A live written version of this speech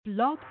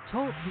Blog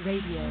Talk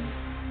Radio.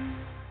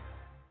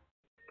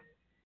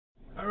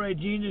 All right,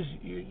 Genius,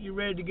 you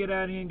ready to get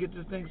out here and get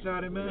this thing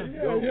started, man?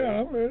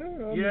 Yeah, I'm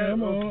ready.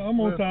 I'm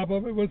on top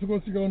of it. What's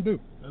you gonna do?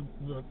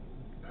 Look,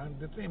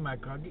 this ain't my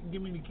car.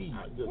 Give me the keys.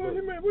 What do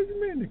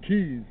you mean the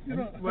keys?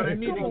 But I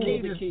need the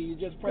key. The key. You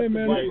just press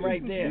the button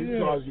right there.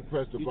 Because you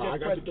press the button. I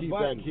got the key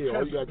back here.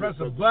 All you got to press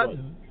a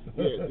button.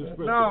 Yeah, just press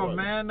the no, button.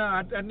 man, no.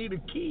 I need a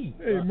key.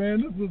 Hey,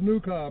 man, this is a new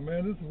car,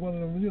 man. This is one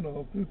of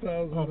them,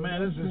 2000. Oh,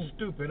 man, this is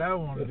stupid. I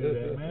don't want to do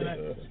that,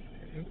 man.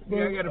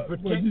 I got to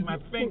protect my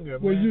finger,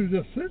 well, man. you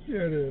just sit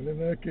there then, in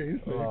that case.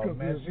 Oh,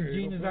 man,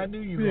 Genius, I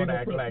knew you were going to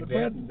act like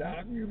that.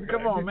 Button,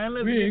 Come on, man,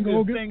 let's we ain't get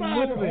gonna this get thing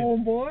started, moving.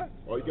 homeboy.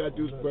 All you got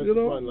to do is press the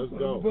button. Let's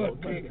go.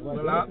 Okay,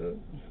 well,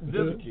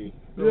 this is key.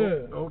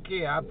 Yeah.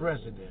 Okay, I'll press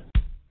it then.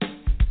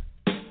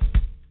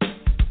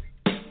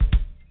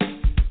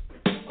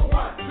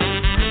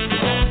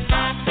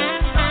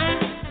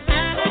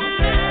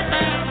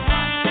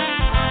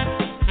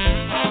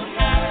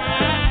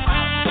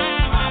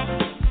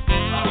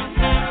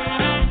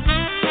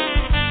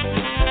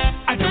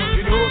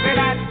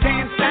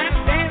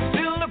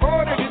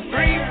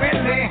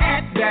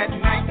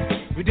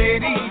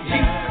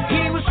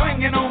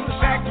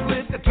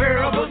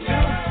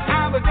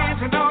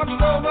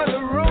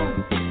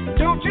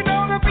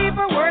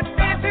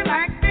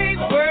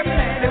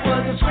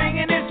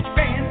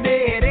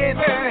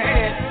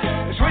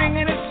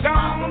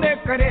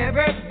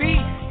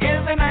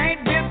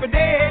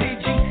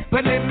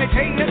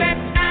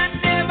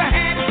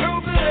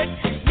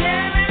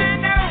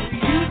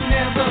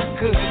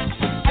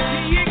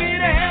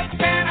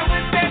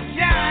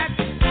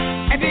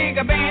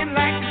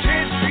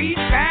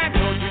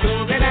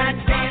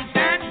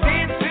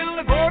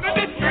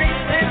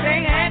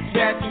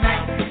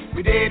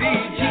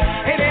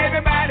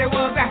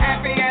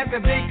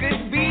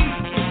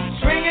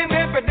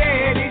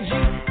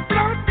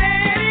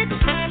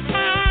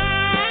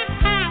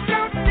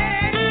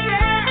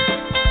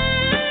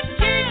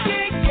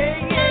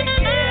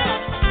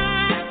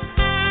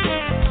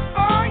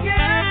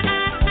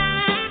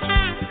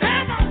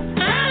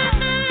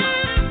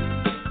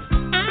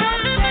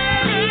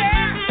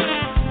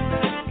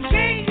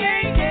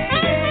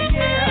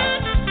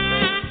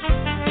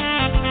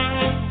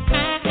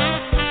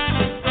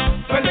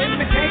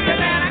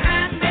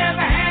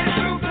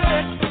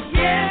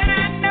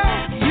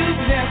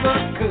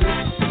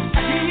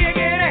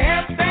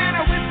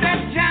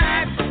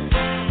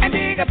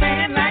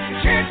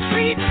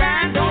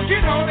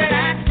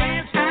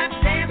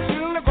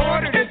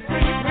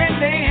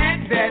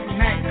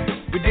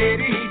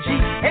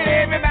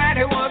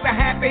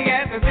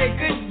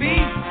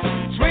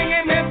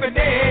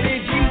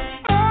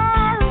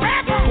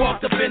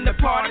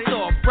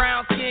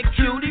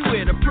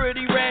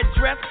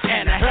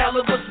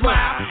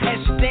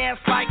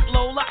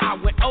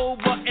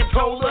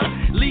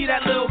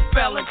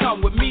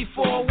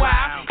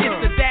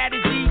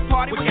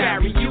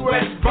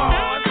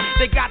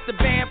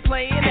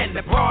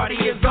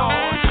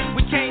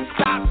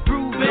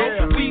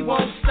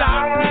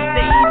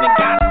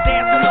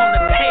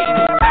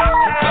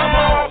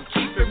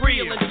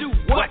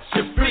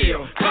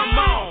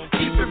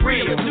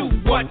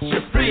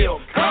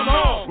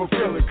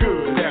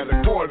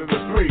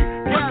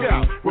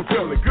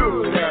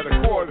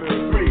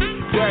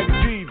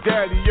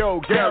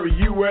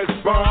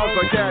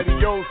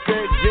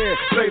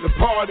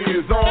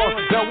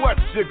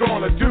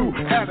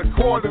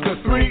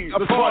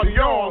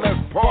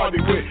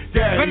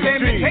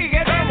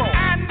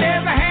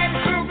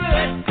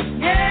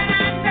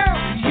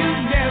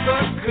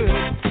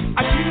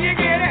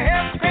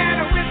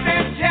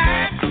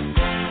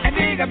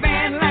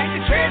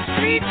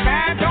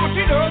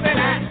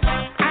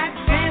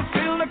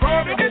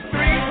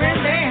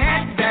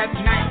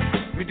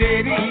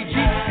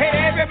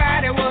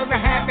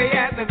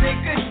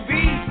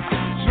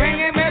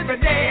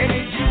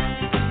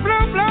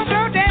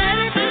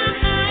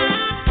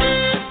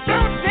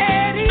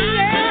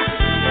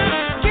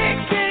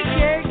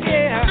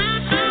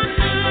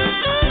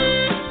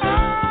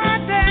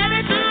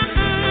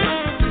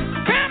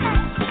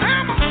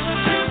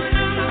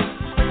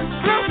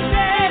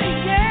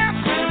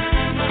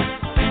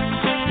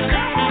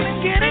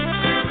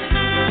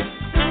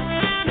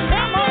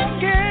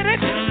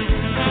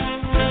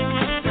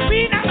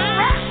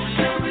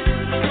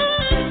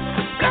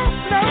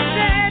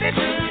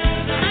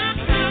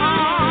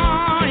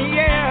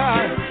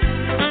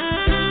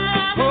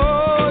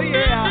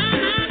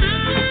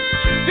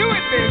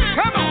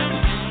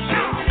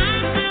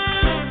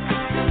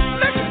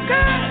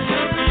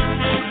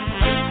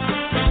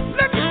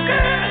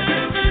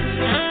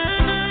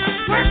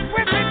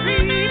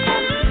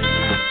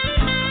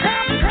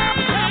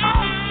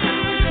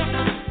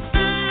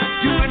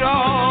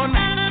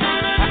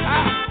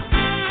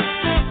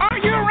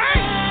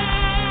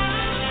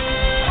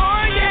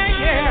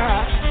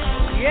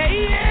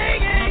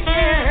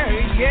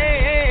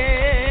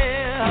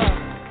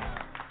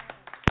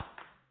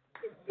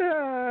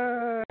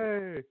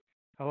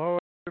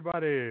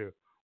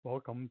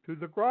 Welcome to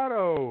the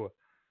Grotto.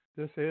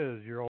 This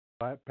is your old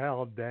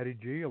pal Daddy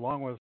G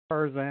along with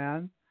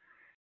Starzan.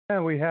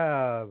 And we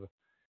have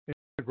in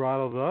the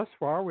Grotto thus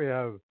far, we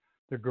have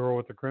the girl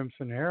with the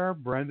crimson hair,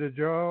 Brenda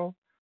Joe.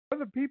 For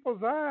the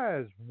people's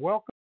eyes,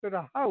 welcome to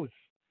the house.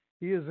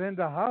 He is in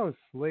the house,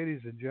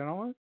 ladies and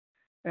gentlemen.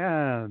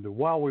 And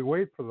while we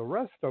wait for the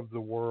rest of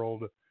the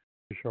world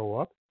to show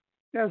up,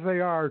 as they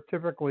are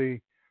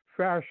typically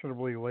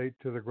fashionably late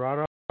to the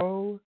Grotto,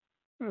 I'm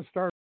going to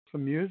start with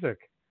some music.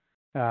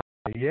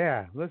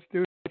 Yeah, let's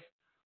do this.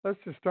 Let's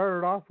just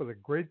start it off with a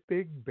great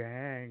big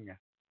bang.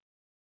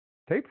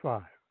 Tape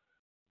 5.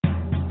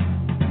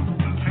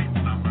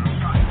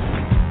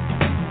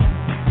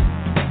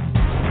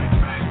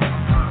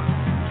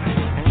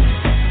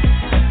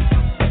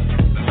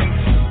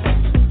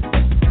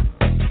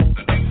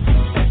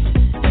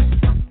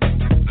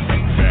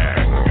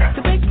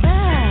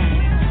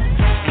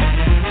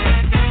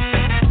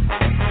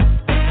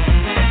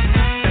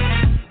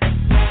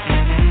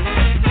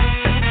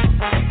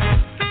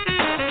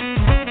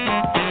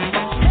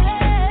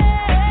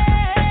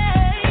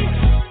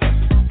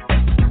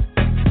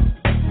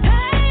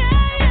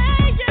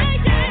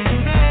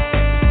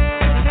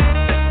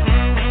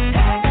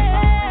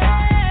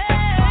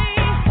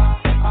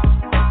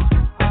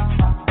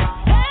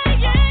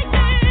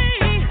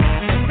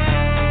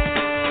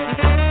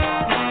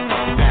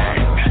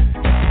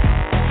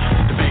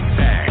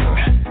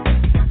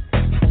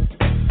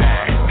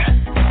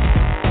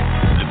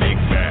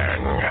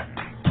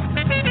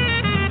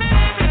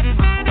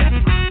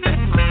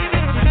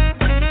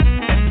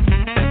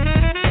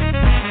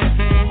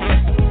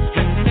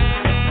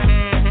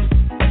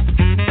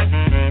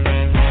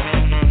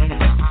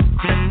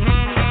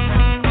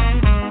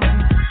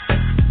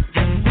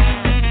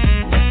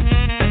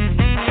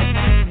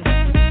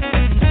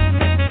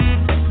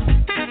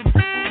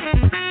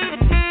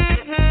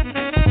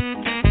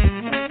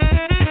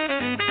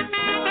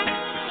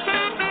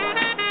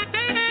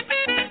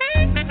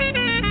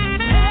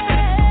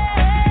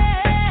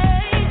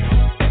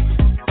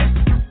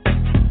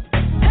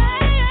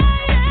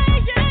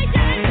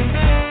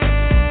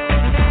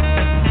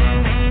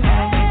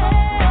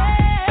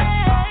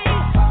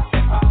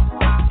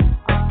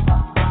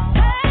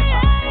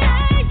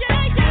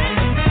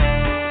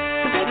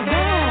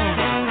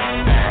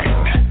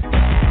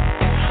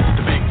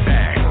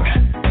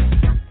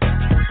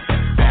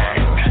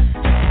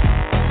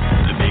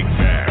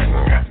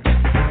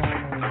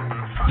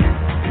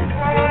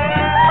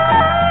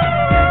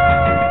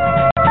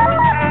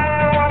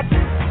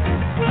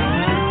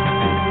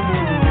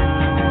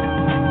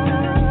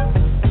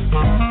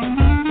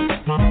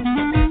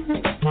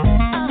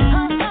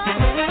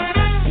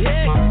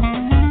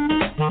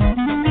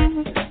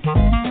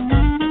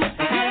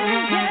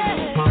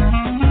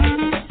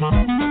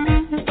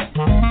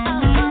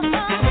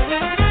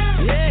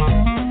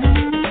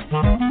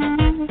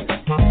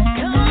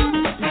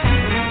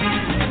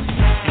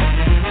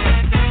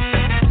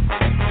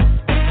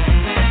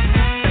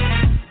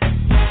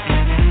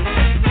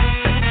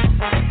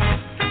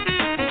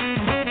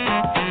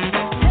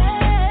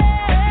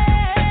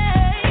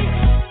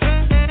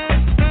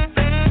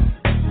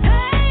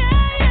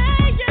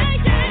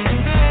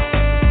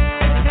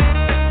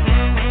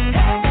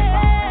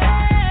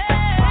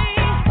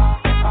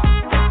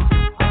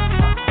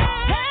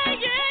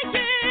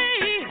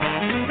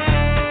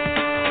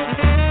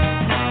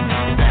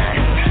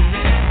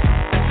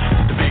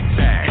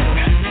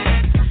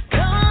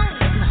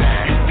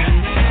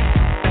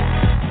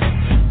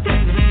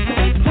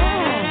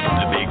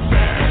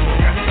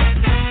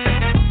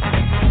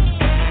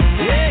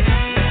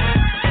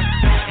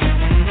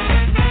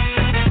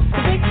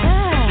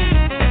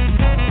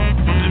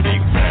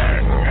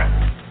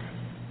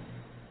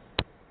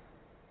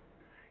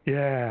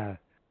 Yeah,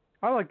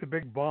 I like the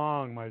big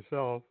bong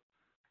myself.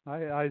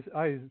 I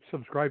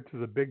subscribe to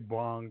the big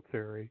bong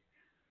theory.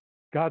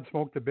 God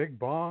smoked a big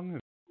bong,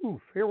 and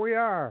oof, here we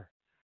are.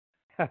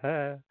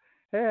 Hey,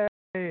 have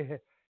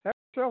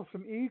yourself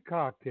some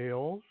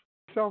e-cocktails.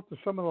 Yourself to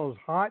some of those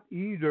hot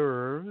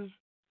e-derves.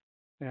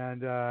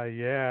 And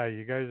yeah,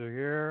 you guys are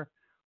here.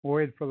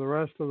 Wait for the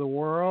rest of the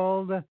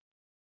world.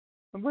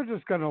 And we're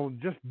just going to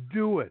just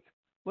do it.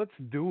 Let's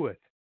do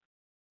it.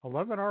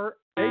 11 hour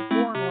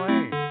Acorn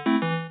Lane.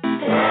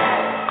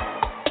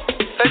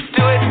 Let's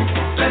do it.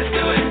 Let's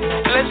do it.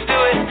 Let's do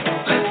it.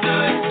 Let's do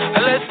it.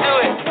 Let's do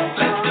it.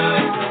 Let's do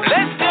it.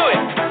 Let's do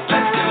it.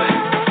 Let's do it.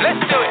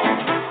 Let's do it.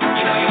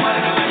 You know you want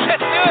to do it.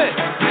 Let's do it.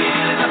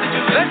 Really nothing to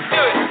do it. Let's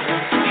do it.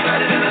 You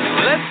got it.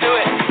 Let's do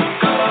it.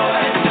 Go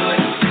and do it.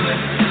 Do it.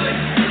 Do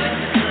it.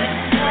 Do it.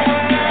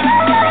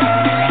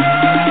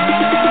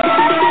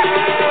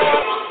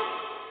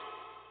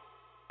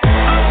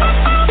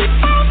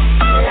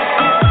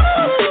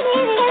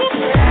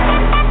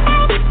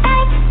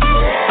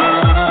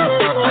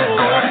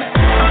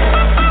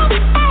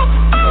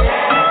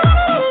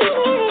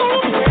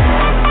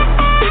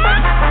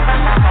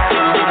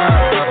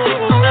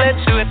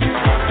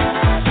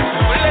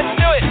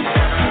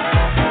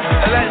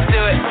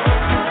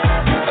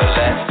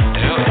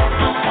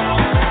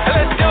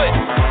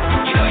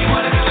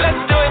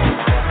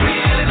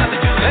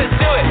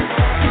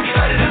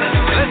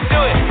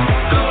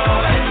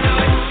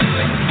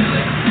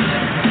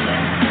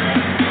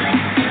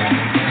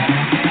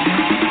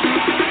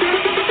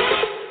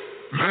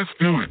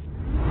 do it.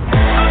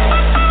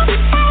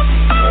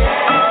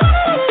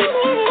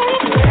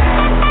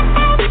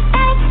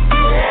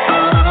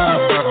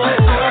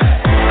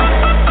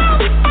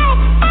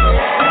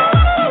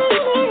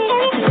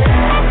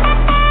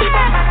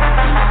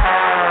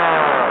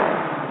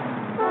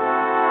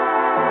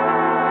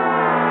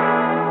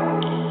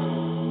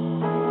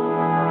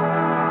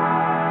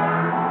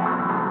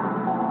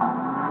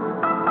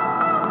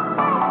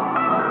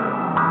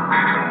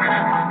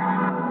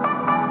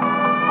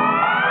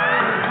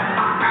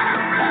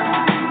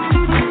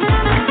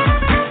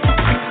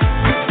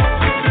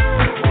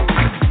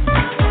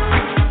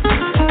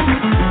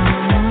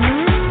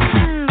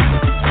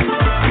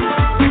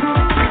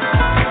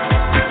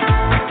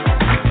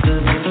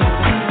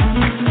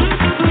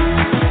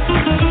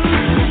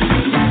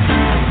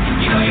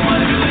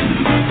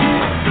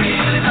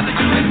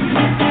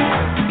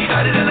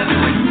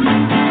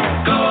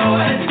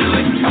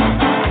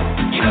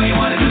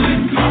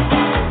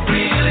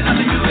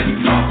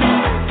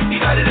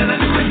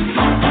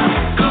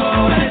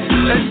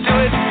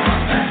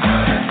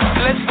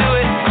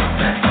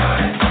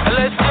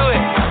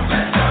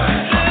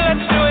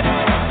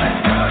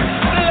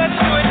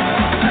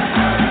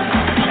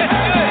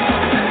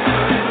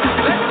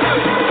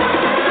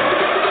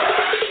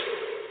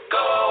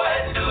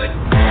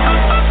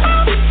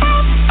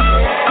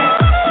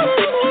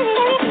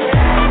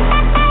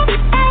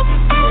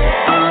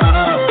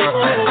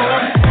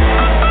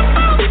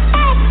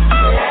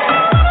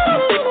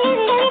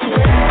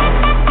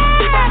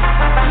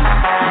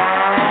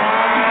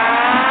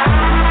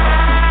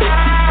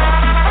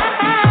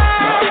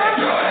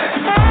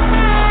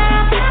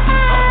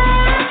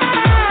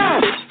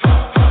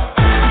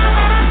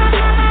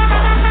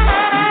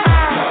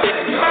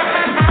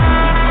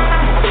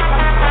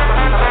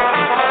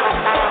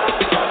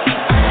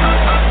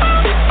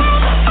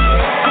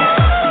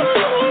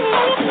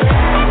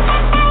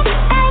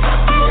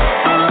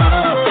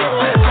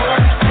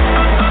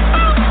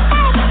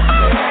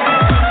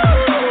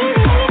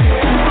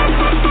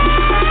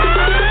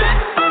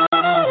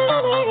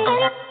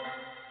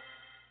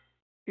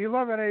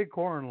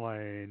 Corn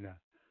Lane.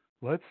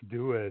 Let's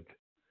do it.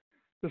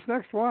 This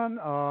next one,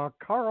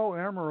 Caro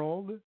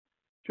Emerald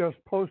just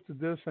posted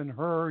this in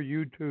her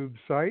YouTube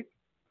site,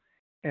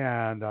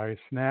 and I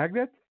snagged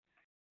it.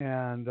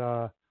 And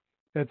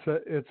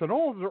it's an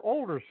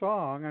older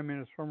song. I mean,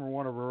 it's from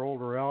one of her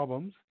older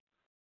albums,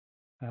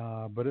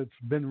 but it's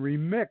been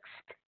remixed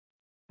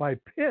by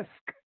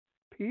Pisk,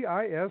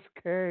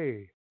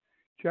 P-I-S-K.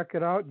 Check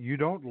it out. You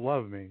Don't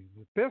Love Me,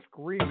 the Pisk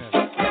remix.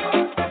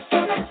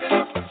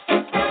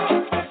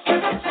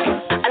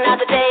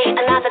 Another day,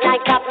 another night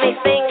got me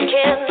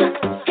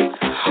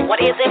thinking,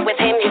 what is it with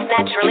him? He's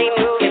naturally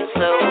moving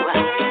slow.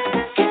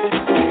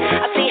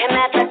 I see him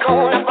at the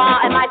corner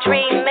bar, am I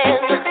dreaming?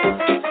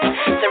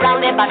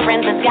 Surrounded by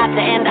friends, it's got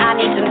to end, I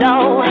need to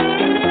know.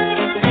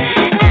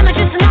 Am I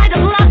just a night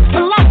of lost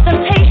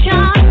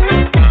temptation?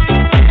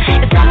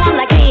 Is someone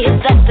like me his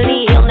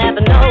destiny, he'll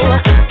never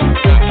know.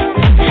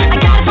 I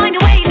gotta find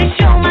a way to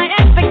show my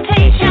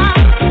expectation.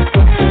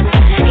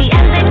 He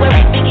ends it where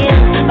it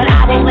begins, but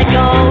I won't let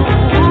go.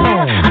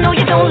 I know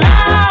you don't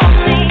love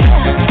me,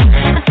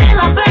 but still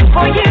I burn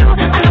for you.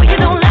 I know you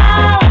don't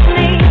love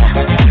me,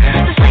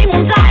 the flame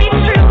won't die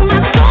true.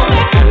 My soul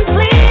is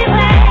completely,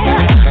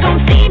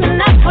 don't seem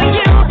enough for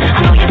you.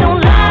 I know you don't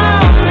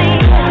love me,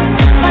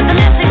 but the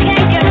message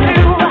can't get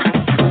through.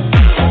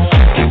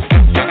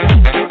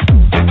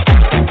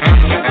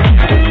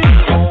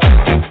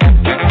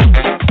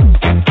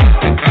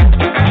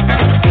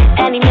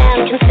 Any man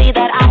can see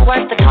that I'm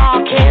worth the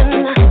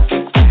talking.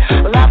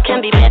 Love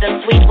can be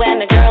bittersweet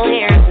when a girl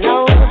hears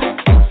no.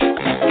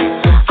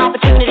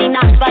 Opportunity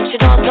knocks, but your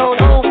doors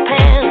don't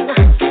open.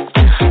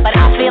 But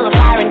I feel a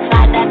fire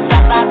inside that's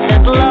about to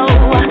blow.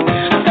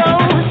 So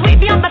sweep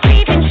me off my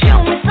feet and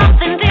show me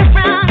something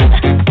different.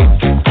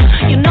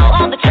 You know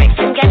all the tricks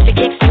and get your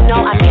kicks, you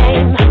know I'm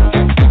game.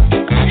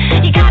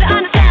 You gotta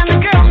understand the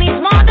girl needs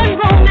more than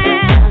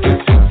romance.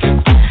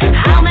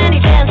 How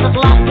many fans have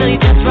lost till you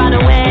just run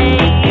away?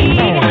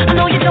 I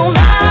know you don't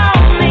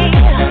love me.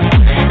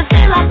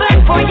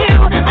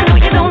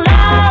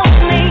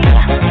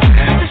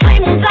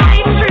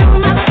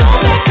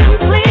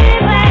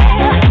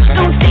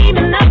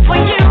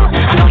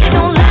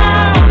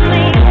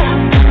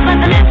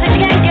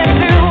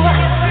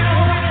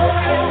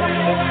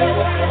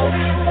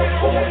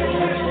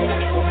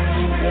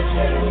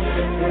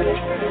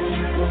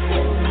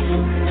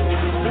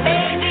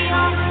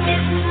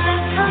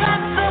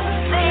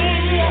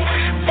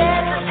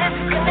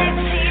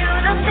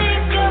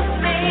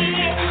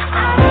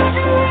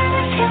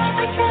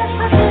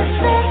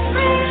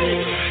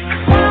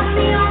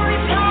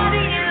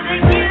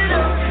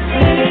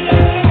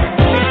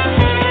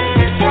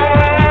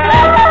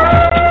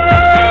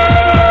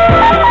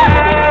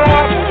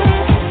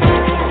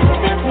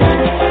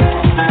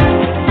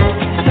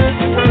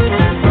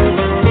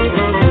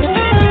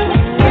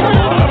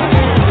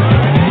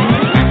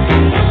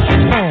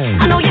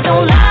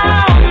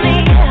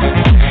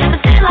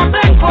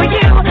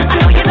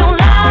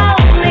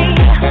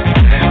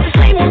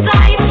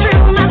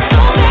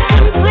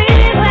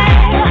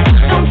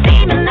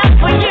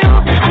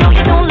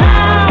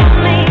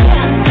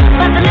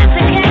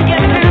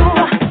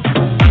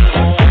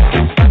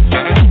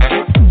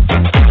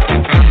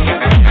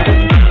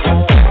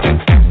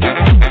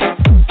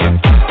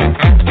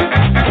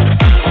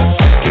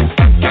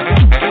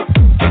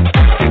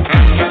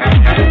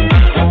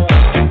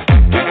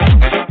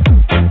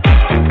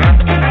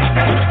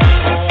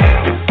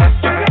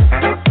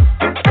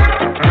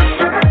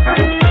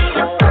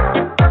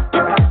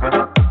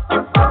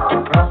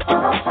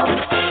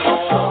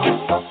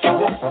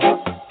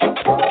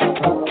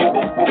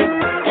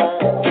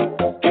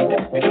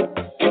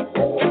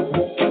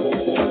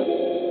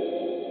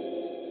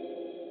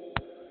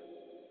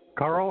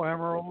 Carl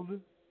Emerald,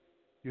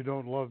 You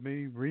Don't Love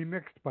Me,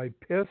 remixed by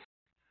Piss.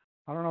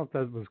 I don't know if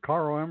that was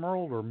Carl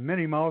Emerald or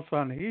Minnie Mouse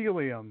on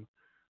Helium.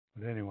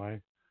 But anyway,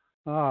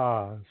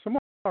 some more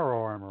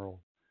Carl Emerald.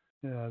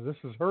 Yeah, this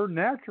is her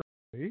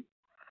naturally.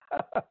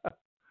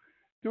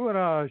 Doing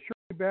a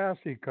Shirley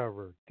Bassey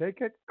cover.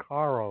 Take it,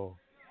 Carl.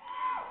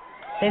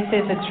 This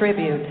is a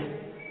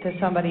tribute to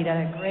somebody that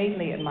I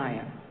greatly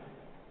admire.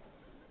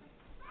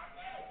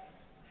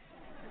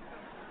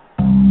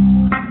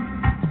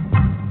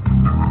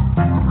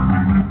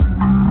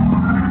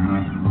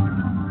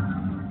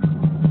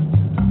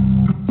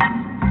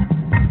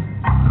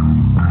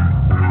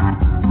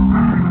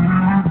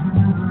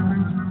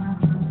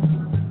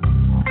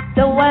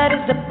 The word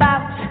is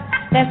about,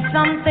 there's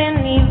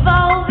something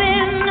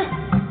evolving.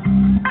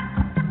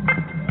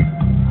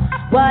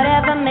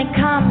 Whatever may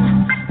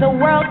come, the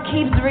world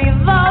keeps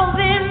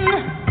revolving.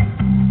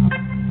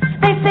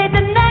 They say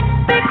the next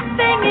big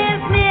thing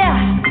is near,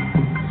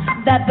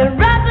 that the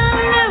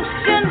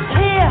revolution's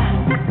here.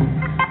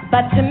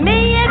 But to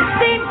me it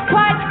seems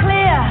quite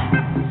clear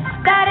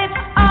that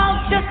it's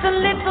all just a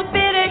little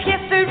bit of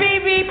history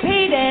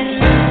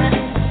repeating.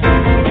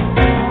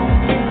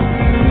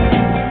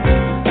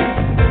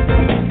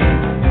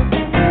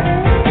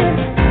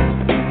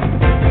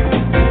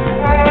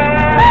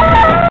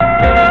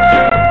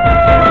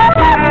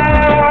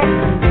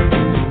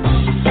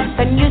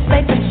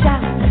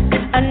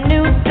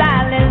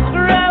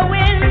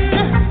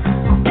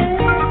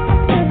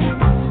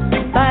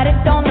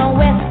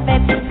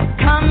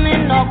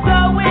 No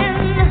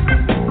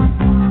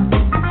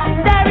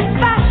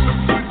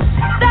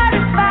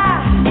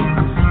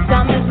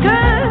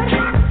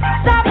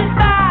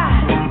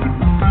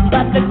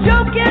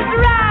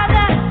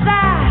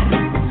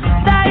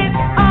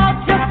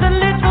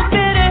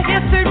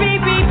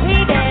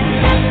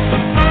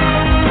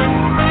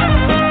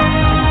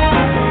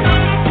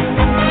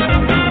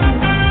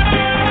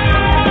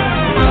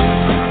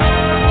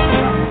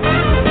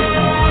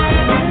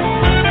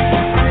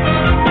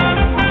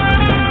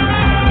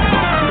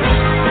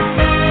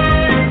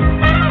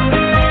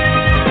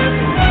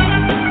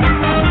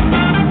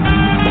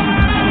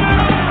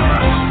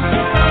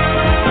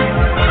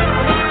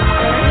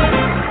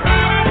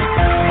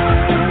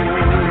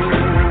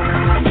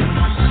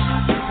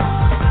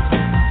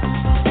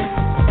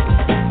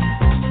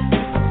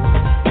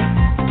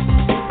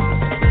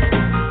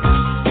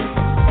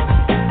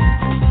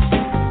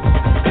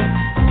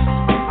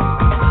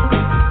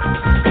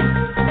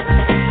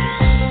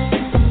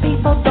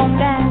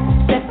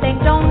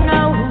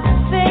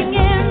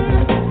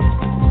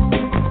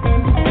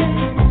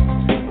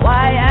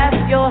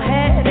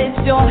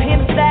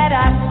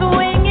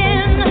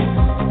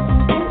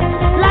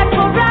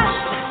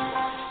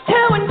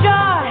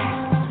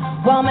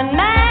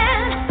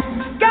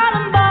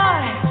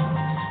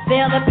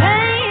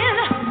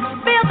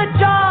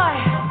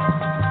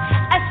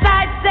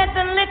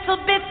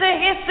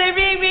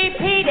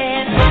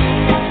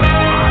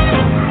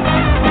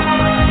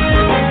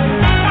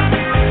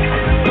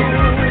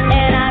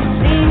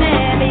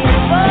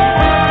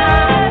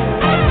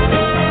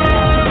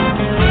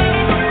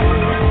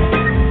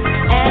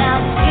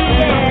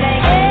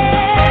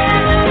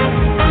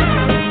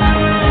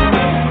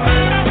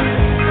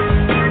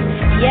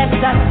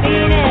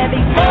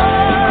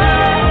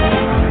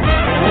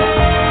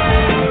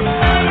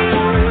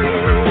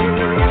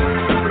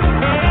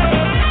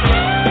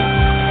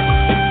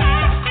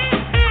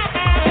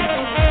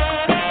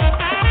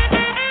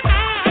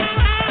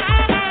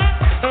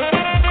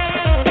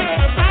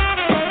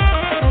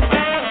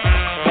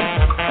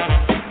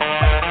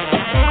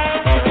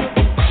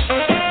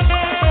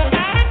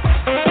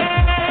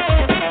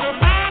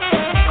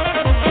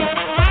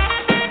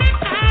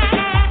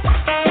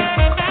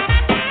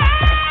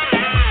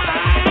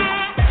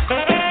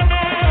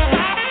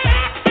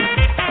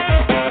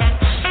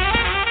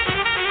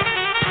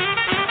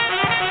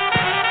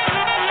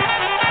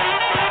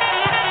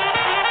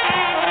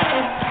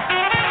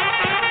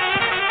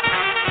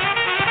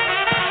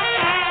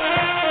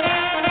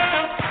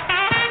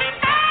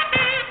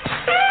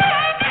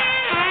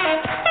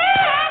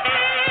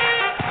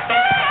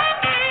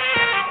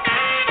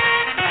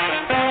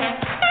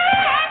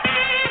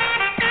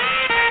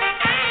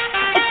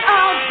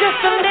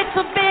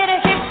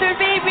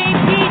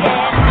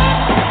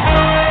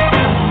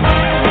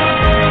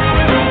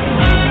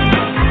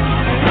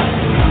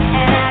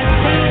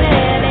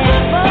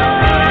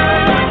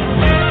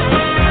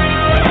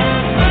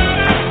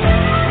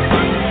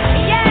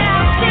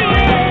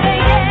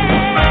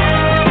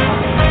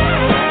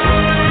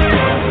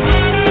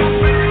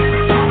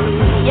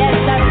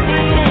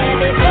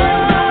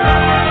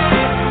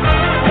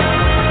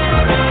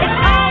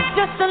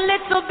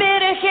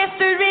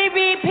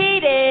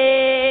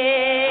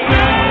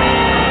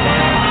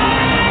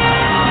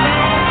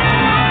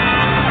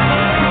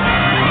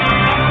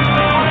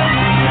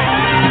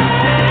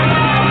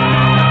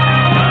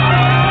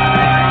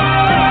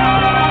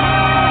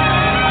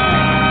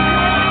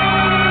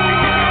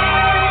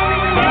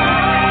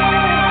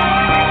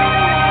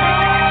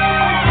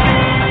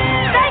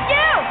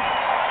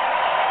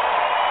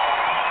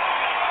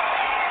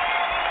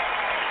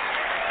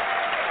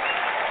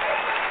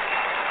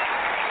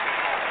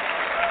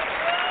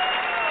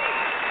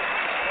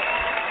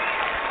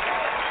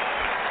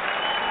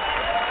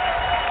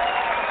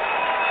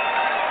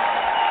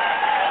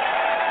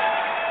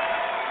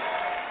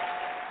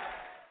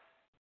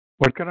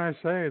What can I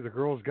say? The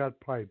girl's got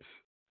pipes.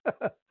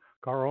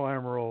 Carl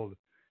Emerald.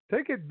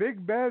 Take it,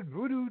 Big Bad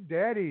Voodoo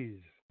Daddies.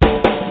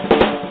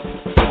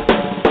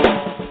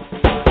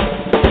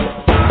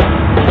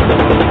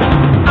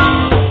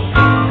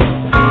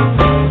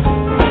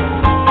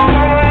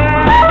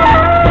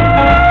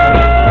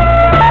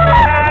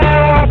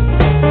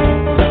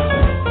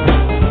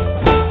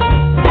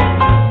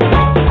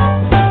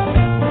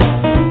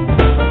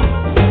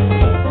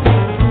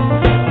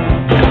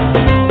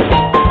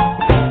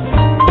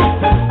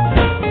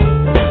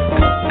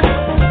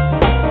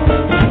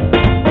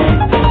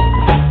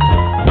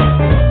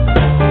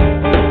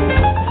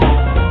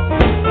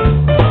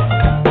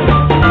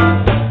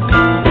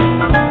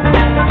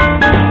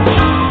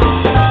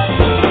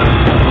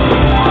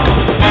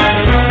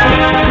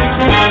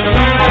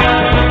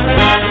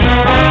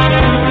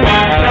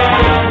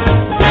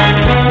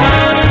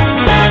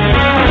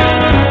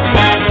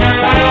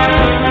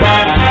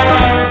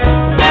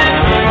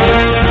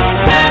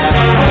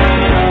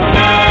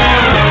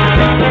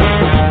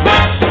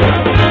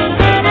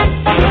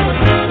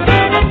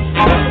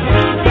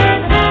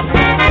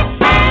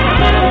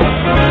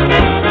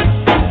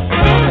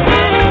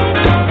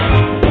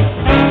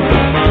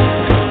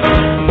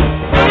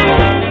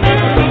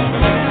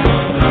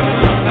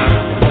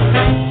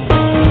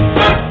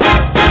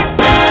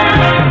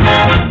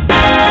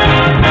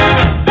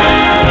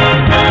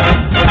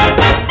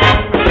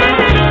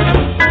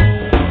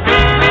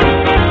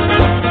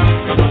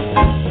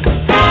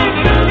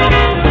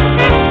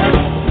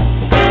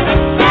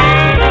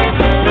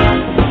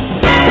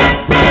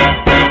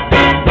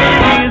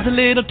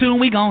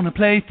 Gonna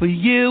play for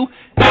you.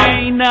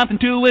 Ain't nothing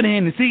to it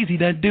and it's easy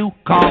to do.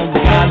 Call the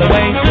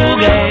Callaway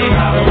Boogie.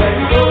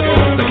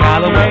 The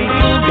Callaway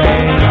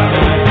Boogie.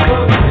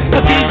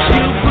 It keeps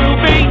you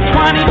grooving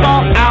 24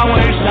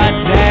 hours a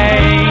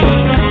day.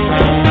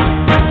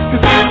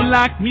 If you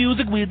like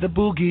music with the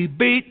boogie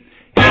beat,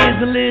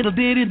 here's a little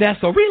ditty that's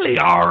so really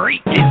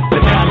alright. It's the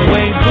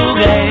Callaway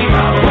Boogie.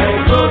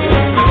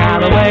 The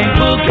Callaway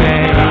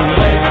Boogie.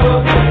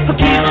 It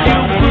keeps you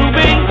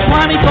grooving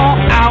 24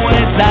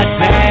 hours a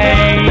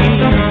day.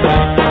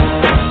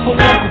 I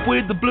woke up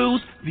with the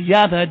blues the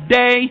other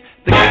day.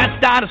 The guys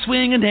started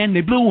swinging and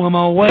they blew them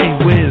away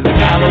with the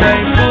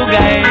Callaway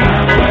Boogie.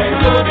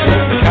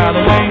 The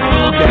Callaway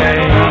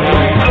Boogie.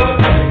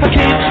 It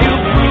keeps you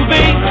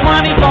grooving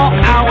 24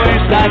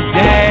 hours a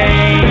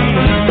day.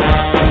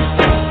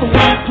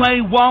 We play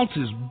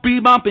waltzes,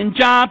 bebop and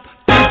jive.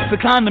 It's the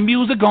kind of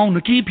music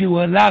gonna keep you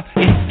alive.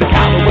 It's the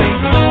Callaway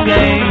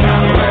Boogie.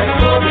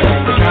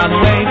 The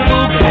Callaway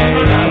Boogie.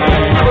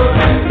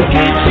 It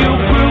keeps you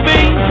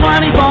grooving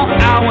 24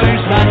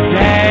 hours a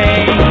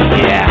day.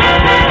 Yeah.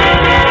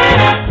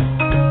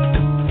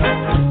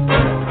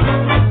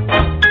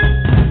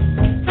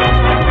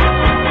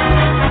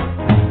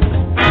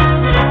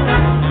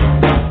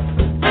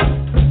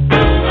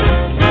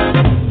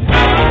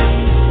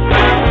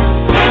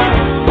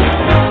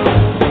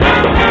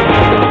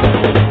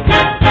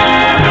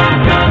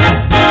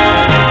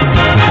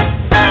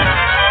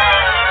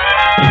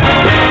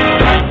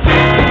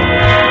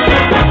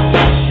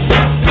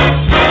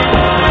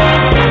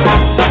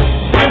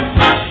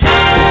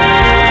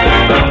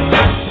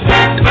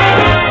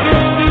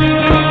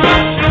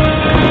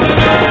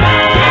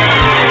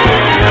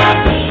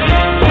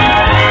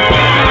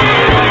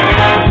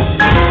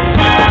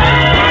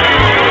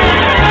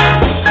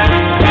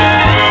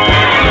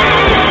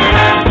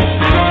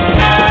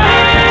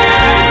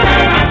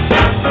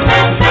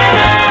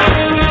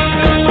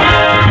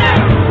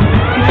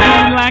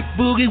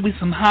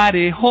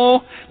 Hidey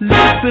ho,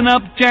 listen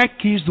up, Jack.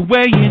 Here's the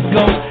way it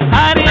goes.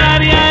 Hidey,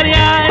 hidey, hidey,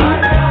 hidey.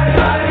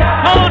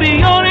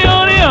 Hody, hody,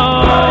 hody, ho.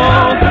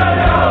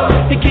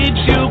 It keeps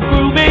you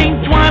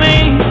grooving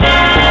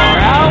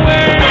 24 hours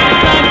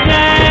a day.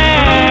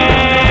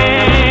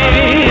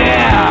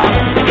 Yeah.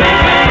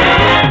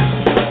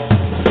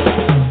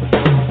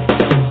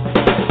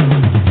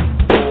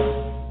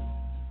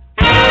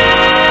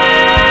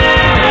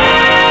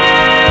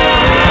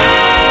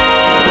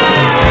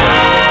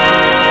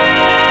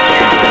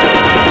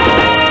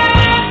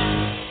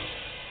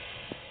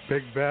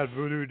 Big Bad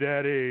Voodoo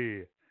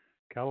Daddy,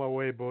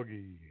 Callaway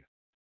Boogie.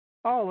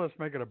 Oh, let's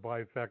make it a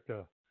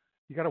bifecta.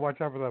 You got to watch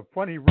out for the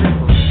funny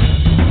Reaper.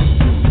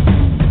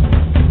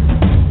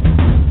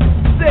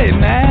 Say,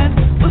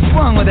 man, what's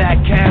wrong with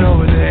that cat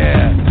over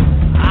there?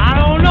 I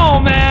don't know,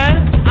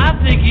 man. I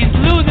think he's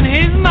losing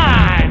his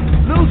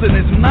mind. Losing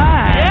his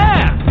mind?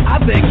 Yeah. I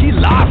think he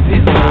lost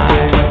his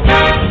mind.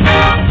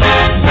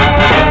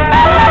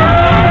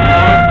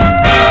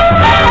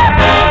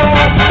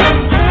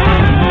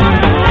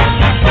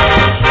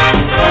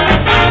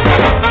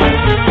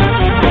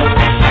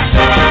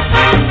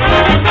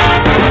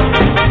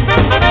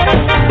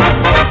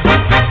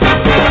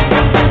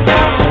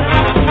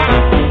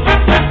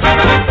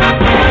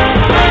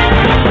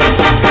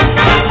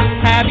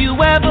 Have you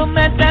ever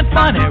met that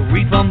funny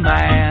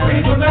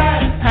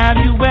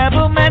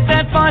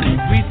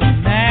reefer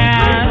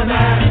man?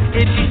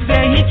 If you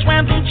say he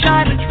tramps in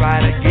China,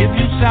 try to give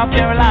you South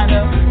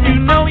Carolina. You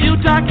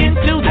talking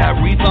to that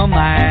reefer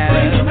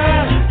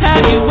man?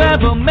 Have you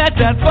ever met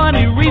that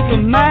funny reefer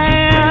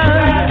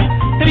man?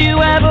 Have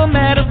you ever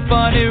met a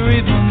funny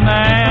reefer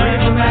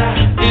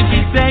man? If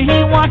you say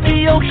he walked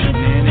the ocean,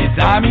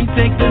 anytime he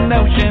takes the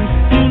notion,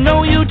 you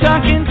know you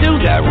talking to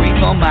that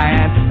reefer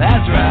man.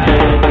 That's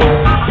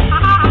right.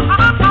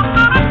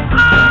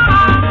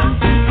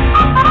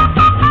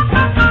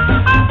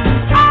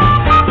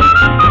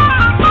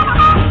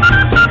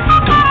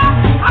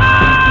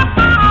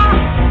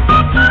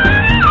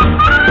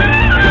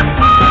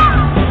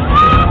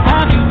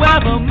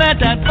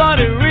 That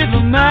funny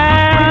reefer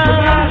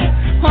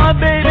man, oh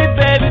baby,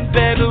 baby,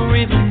 baby,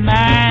 reefer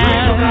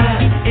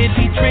man. If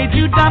he trades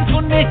you dimes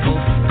for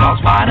nickels, calls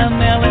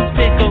watermelons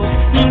pickles,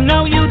 you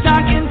know you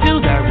talking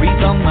to that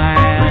reefer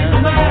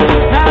man.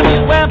 Have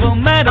you ever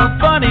met a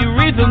funny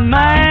reefer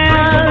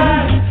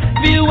man?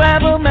 Have you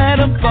ever met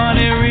a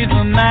funny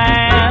reefer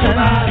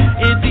man?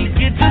 If he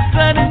gets a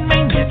sudden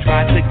mania,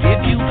 tries to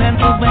give you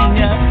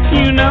Pennsylvania,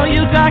 you know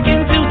you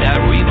talking to that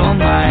reefer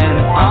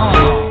man.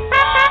 Oh.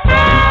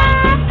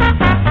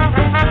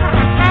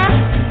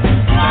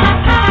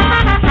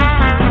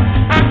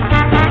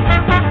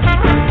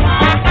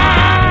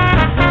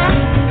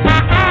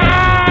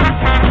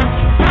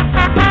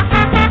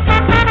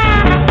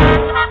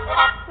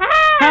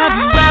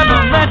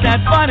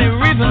 That funny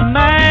reefer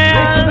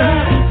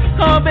man,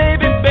 oh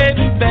baby,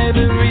 baby,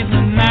 baby,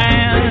 reefer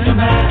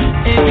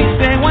man. If he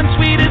say one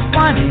sweet is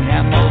funny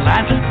and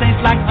molasses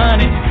tastes like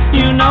honey,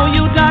 you know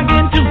you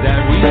talking to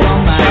that reefer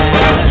man.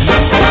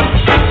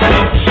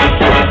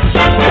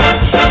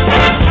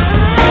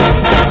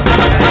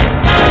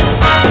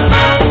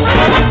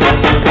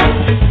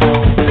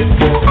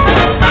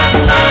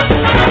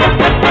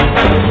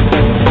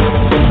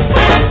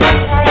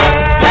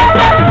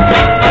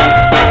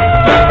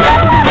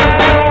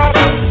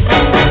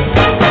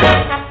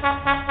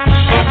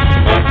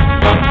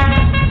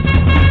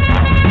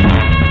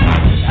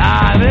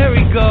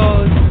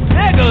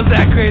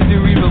 That crazy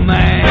reefer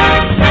man.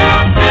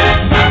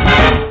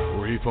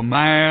 Reefer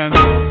man.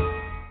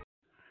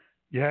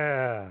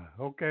 Yeah,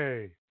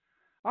 okay.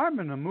 I'm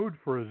in the mood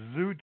for a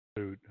zoot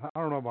suit. I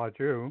don't know about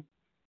you.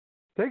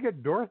 Take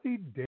it, Dorothy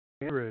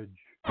Dandridge.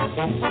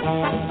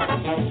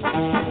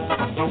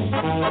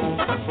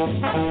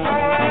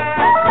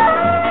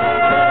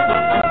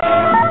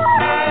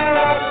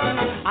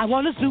 I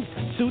want a suit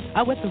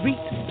with the reach,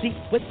 pleat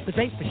with the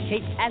draper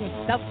shape and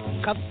stuff,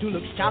 cuff to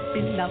look sharp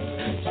enough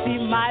to see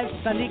my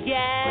sunny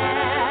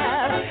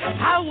gal.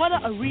 I want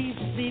a reef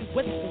sleeve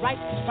with the right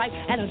stripe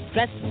and a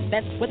dress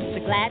vest with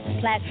the glad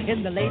plaid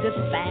in the latest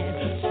fad.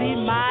 See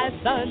my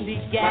sunny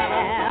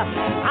gal.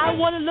 I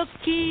want to look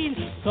keen,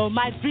 so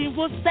my dream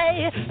will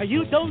say,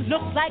 you don't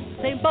look like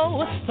the same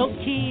beau, so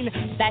keen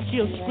that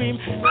she'll scream,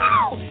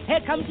 ow!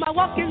 Here comes my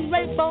walking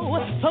rainbow.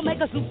 So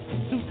make a suit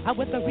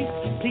with the reef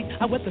pleat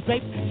with the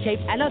drape shape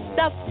and a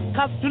stuff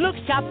cuff to look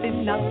sharp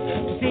enough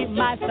to see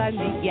my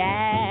sunny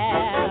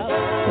gal.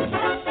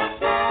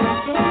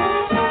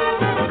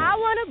 I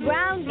want a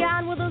brown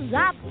gown with a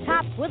zop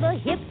top with a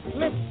hip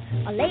slip,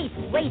 a lace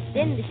waist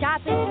in the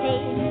sharpest tape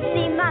to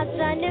see my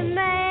sunny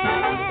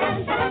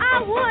man.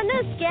 I want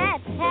a scat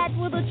hat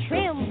with a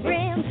trim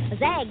brim, a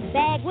zag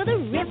bag with a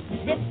rip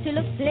zip to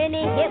look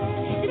plenty hip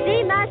to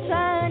see my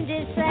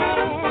Sunday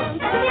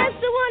Sam. Yes,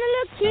 I want to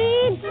look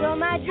keen, so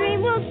my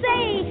dream will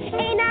say,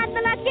 ain't I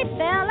the lucky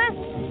fella?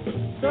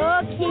 So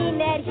keen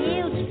that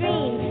he'll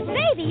scream,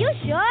 baby, you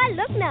sure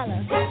look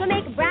mellow. So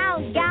make a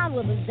brown gown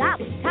with a zop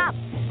top,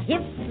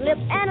 hip slip,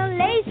 and a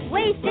lace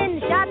waist in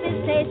the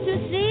sharpest taste to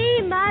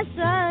see my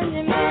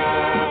Sunday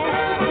man.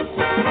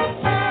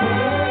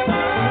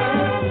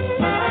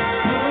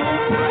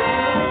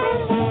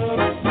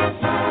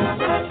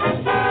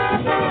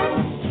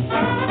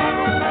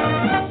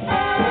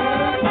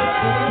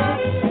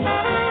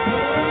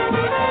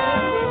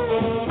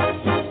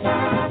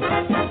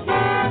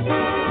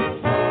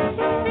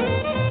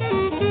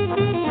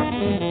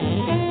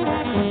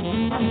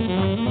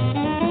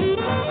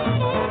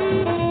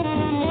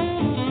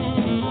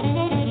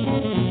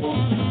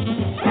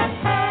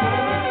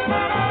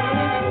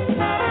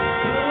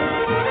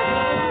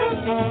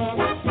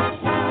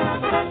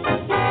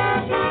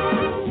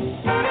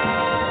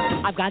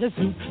 Got a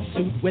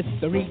suit with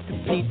the reef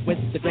complete with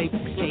the drape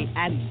shape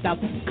and stuff,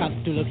 cuff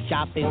to look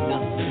sharp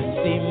enough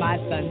to see my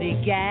Sunday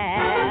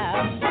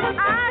gal.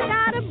 I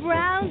got a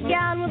brown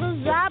gown with a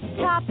zop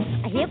top,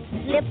 a hip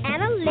slip,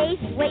 and a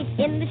lace waist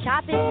in the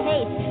sharpest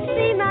taste to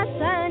see my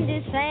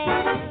Sunday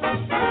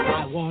Sam.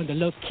 I want to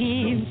look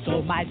keen,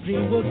 so my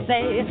dream will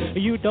say,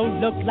 you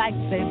don't look like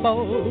same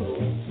beau.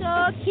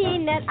 So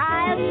keen that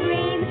I'll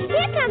scream,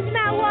 here comes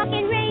my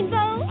walking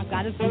rainbow. I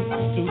got a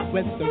suit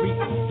with the reef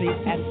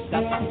sleeve and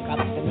stuff, cuff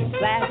in the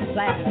glass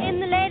in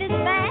the latest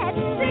fad,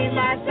 see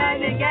my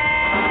Sunday gal.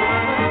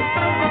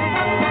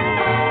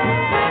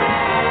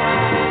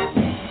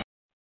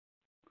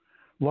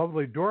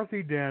 Lovely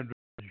Dorothy Dandridge.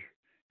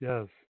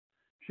 Yes,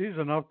 she's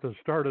enough to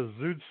start a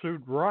zoot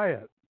suit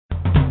riot.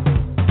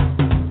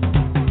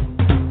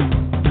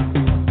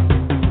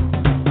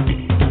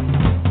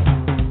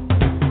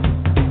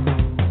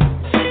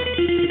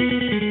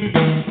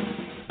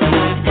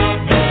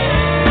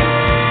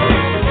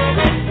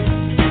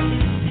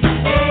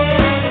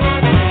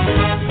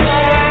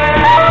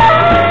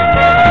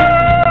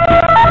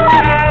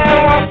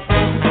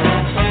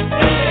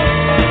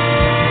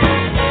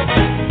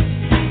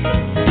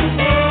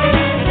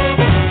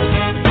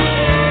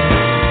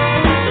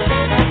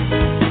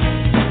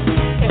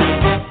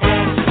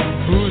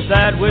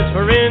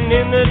 whispering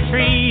in the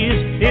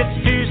trees.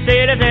 It's two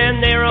satyrs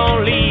and they're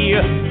on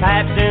leave,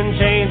 pipes and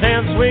chains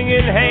and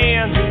swinging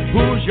hands.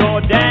 Who's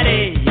your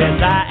daddy?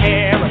 Yes, I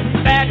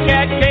am. Fat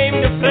cat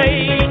came to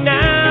play.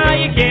 Now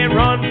you can't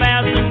run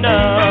fast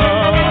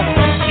enough.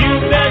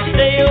 You best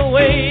stay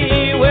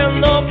away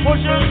when the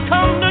pushers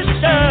come to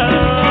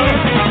shove.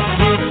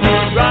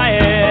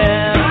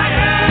 Riot,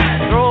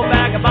 throw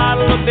back a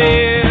bottle of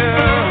beer.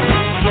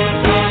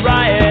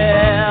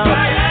 Riot,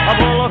 a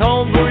bullet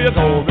hole through your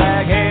cold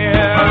black hair.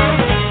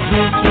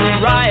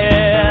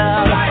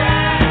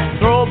 Riot,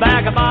 throw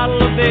back a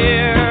bottle of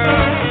beer.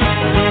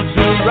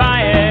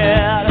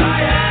 Riot,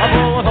 a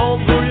bullet hole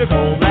through your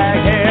cold black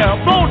hair.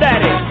 Blow,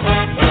 daddy.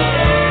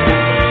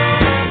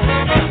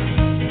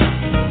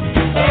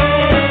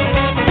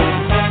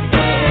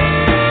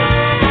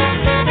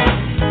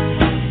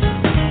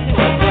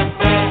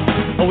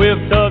 A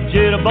whipped up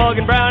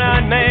jitterbugging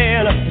brown-eyed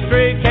man, a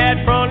stray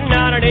cat frontin'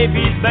 out an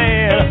eight-piece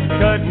band.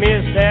 Cut me,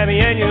 stab me,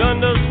 and you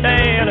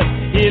understand.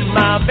 In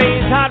my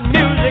veins, hot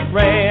music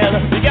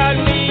ran. You got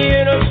me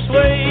in a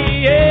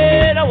sway,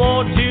 and I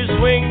want to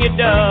swing you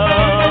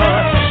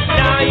down.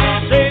 Now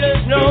you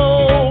sailors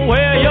know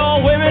where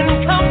your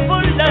women come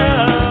for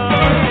love.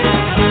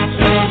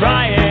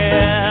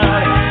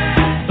 Riot,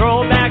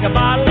 throw back a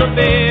bottle of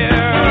beer.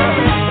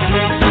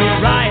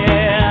 Riot,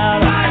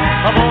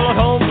 a bullet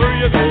hole through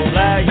your cold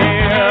black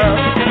hair.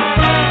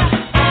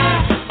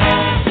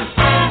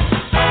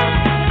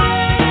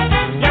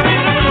 You're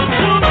in a good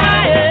cool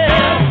riot.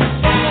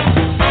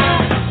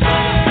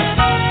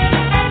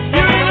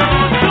 You're in a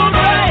good cool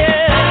riot.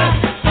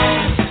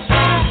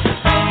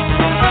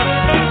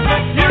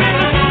 You're in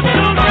a good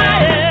cool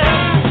riot.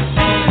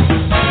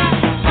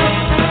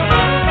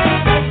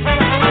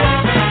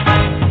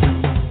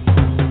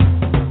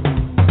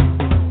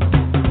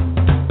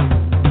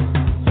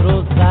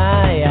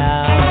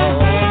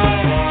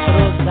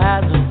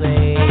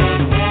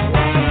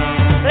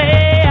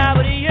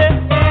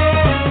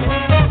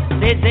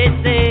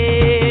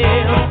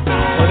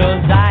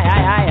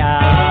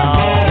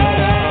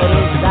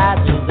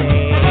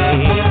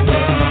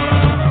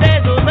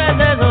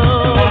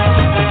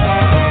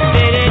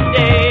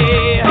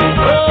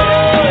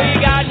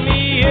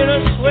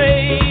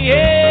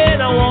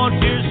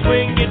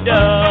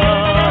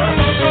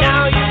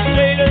 Now you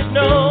sailors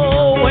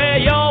know where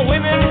your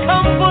women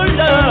come for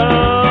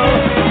love.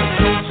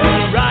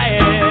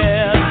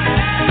 Riot,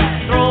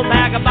 throw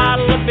back a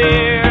bottle of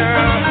beer.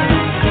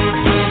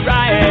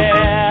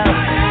 Riot,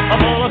 a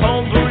bullet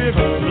hole through your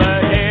cold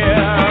black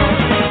hair.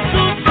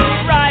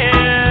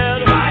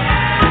 Riot,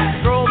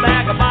 throw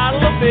back a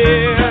bottle of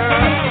beer.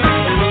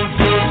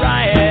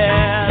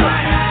 Riot,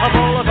 a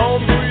bullet hole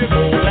through your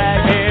cold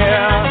black hair.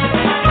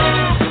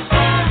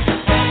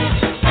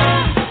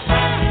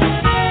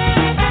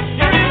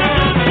 You're in a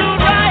good cool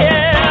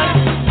riot.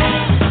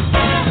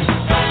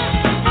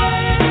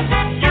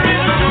 You're in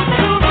a good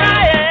cool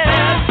riot.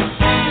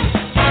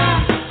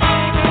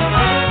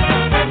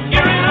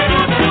 You're in a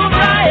good cool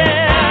riot.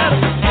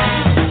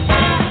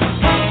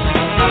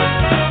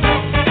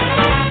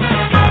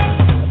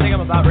 I think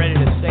I'm about ready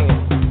to sing it.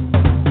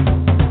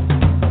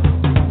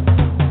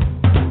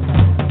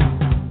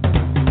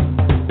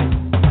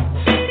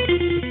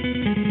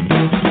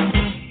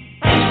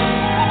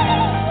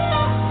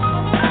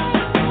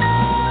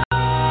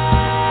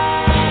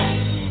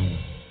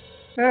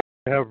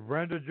 We have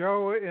Brenda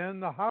Joe in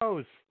the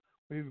house.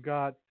 We've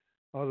got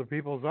Other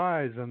People's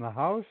Eyes in the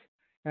house.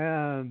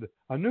 And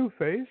a new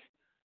face,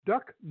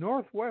 Duck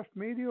Northwest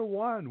Media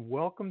One.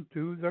 Welcome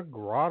to the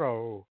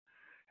Grotto.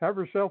 Have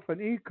yourself an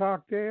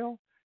e-cocktail,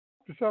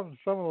 yourself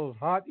some of those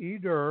hot hors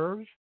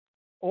d'oeuvres,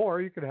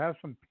 or you could have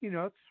some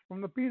peanuts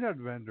from the peanut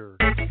vendor.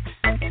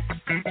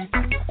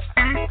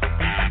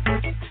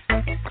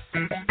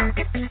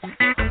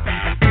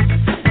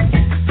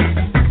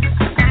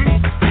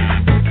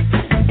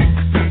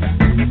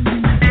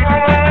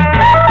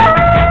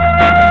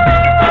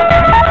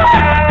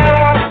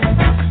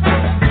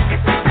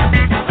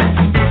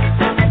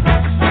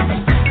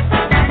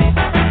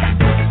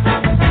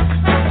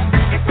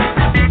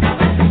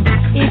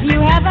 If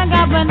you haven't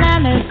got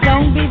bananas,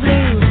 don't be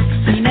blue.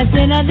 Peanuts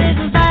in a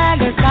little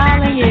bag are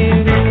calling you.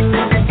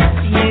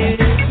 You,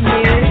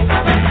 you.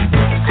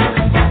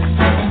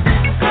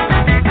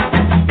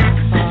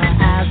 For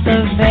at the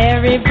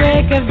very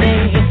break of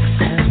day, a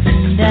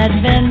peanut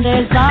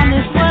vendor's on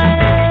his way.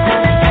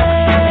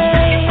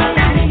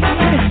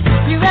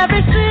 You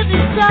every city,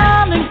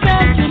 town, and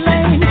country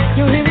lane,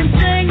 you'll hear him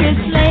sing his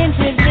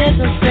plaintive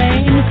little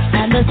strain,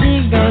 and the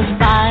sea goes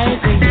by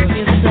to hear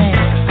him sing.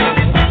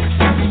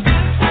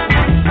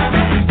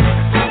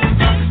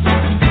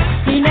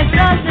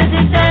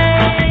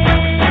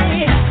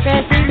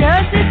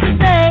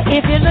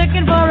 If you're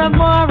looking for a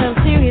moral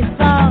to his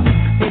song,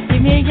 50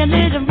 million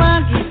little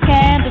monkeys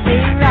can't be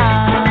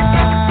wrong.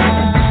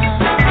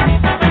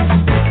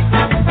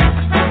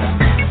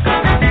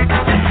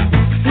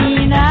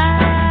 Peanut,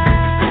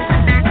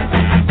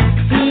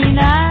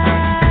 peanut.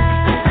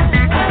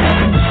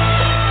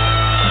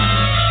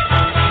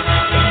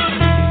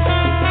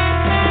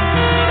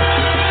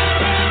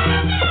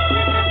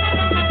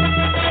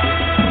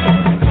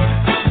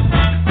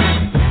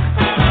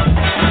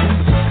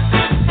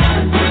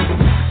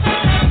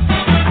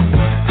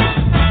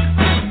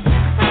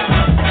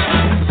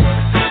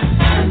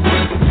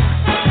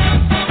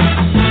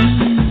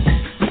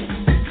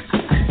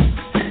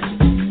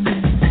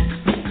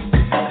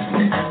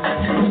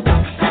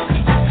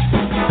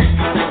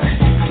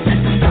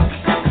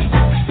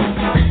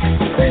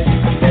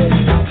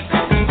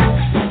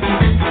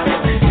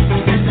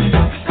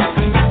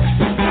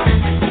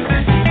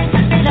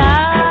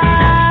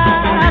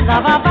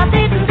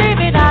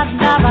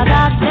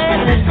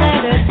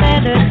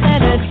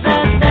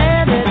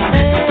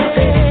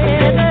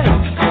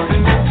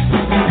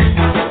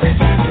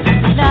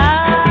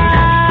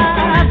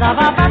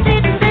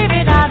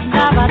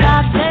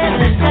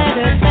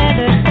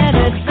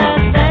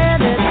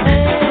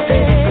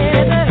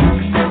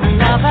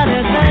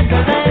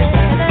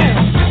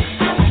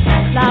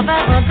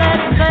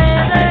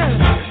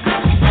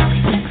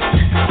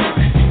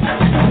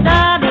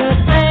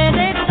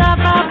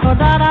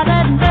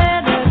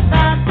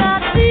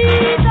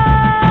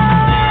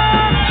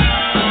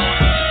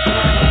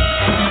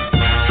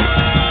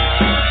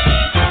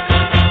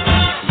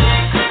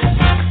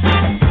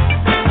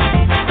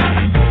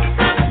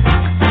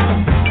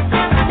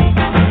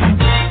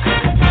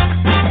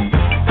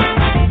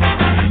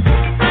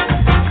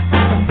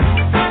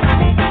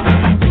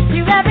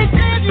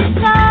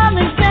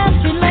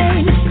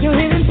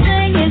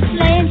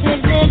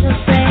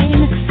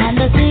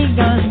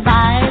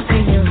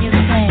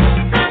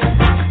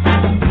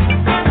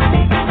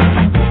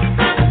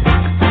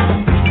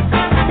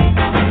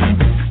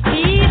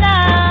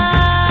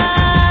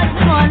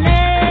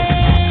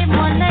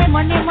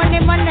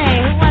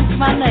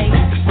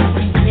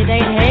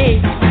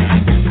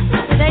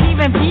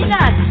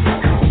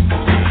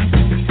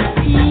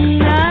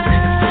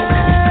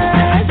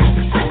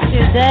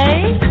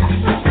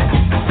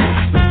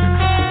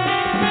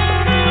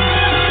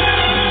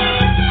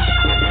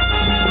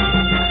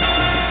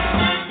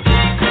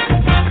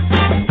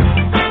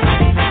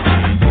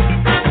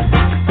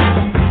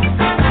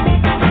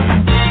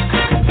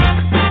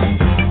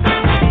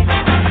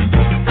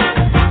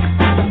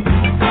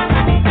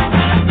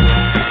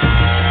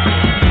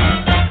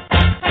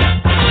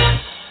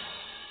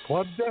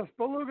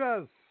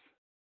 Belugas,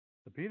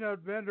 the peanut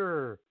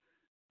vendor.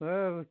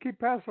 Keep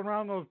passing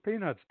around those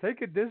peanuts.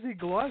 Take it, Dizzy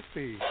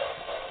Gillespie.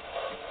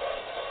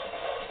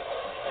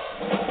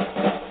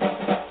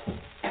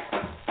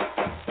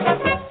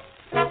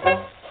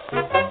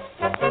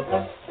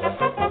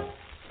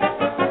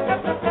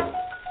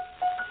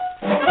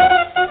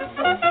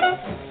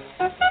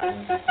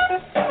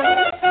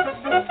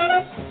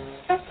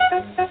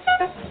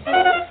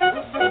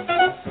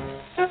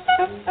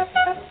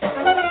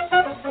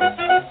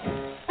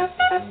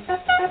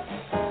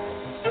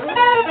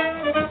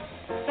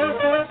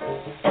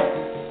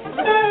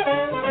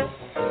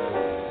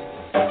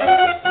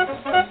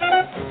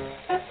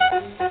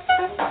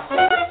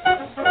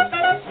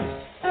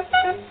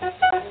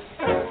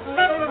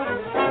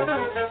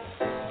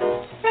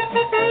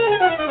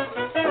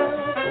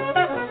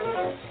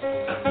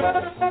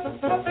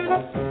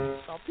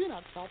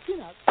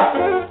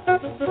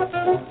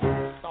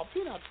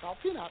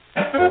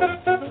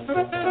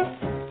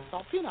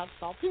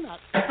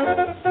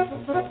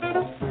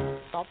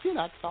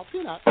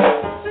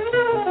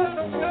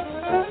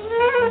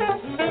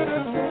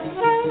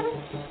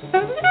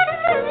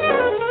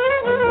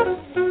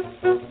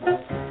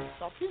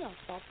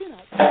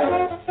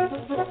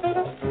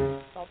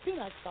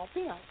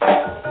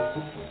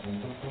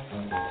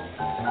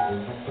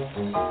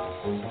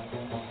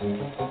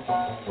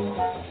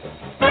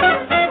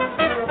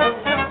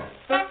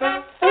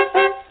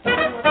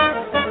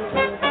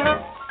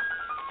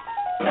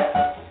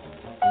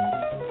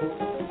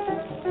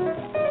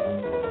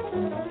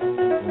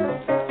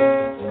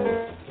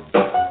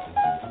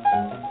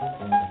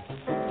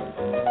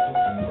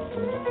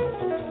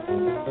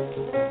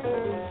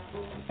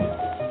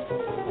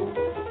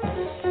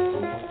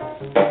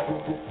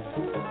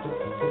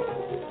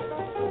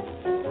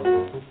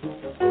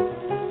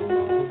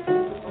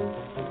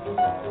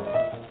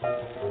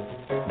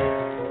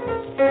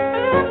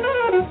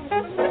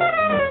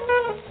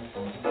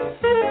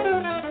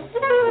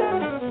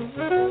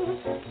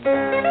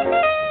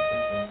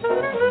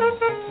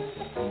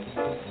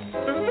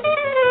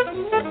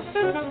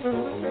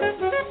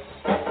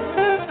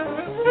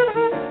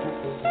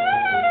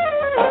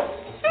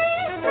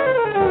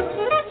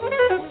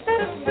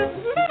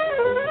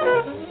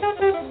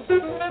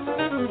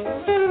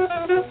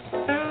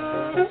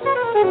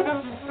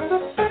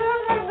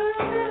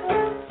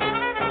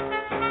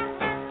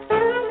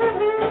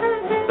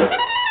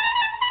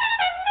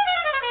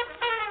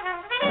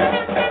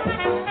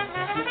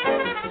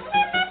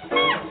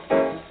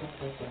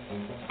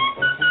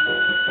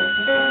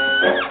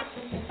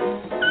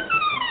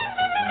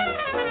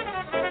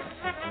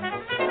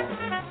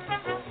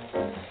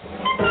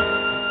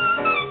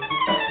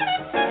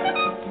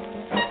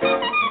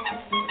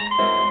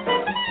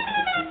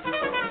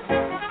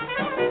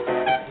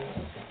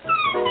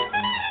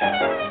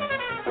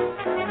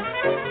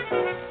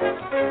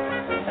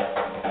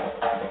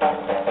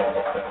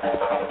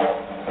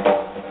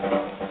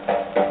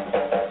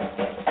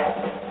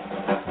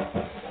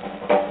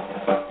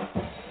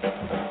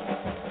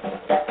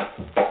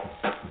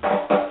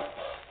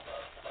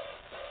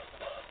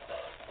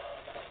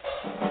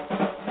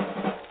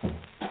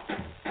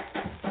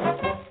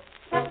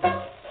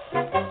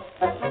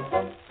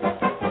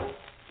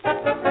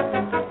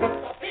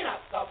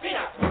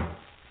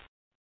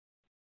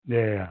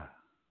 Yeah,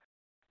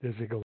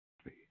 Dizzy Gillespie.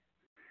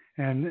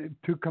 And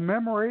to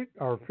commemorate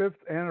our 5th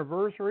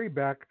anniversary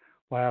back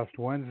last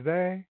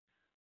Wednesday,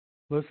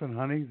 listen,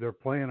 honey, they're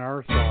playing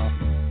our song.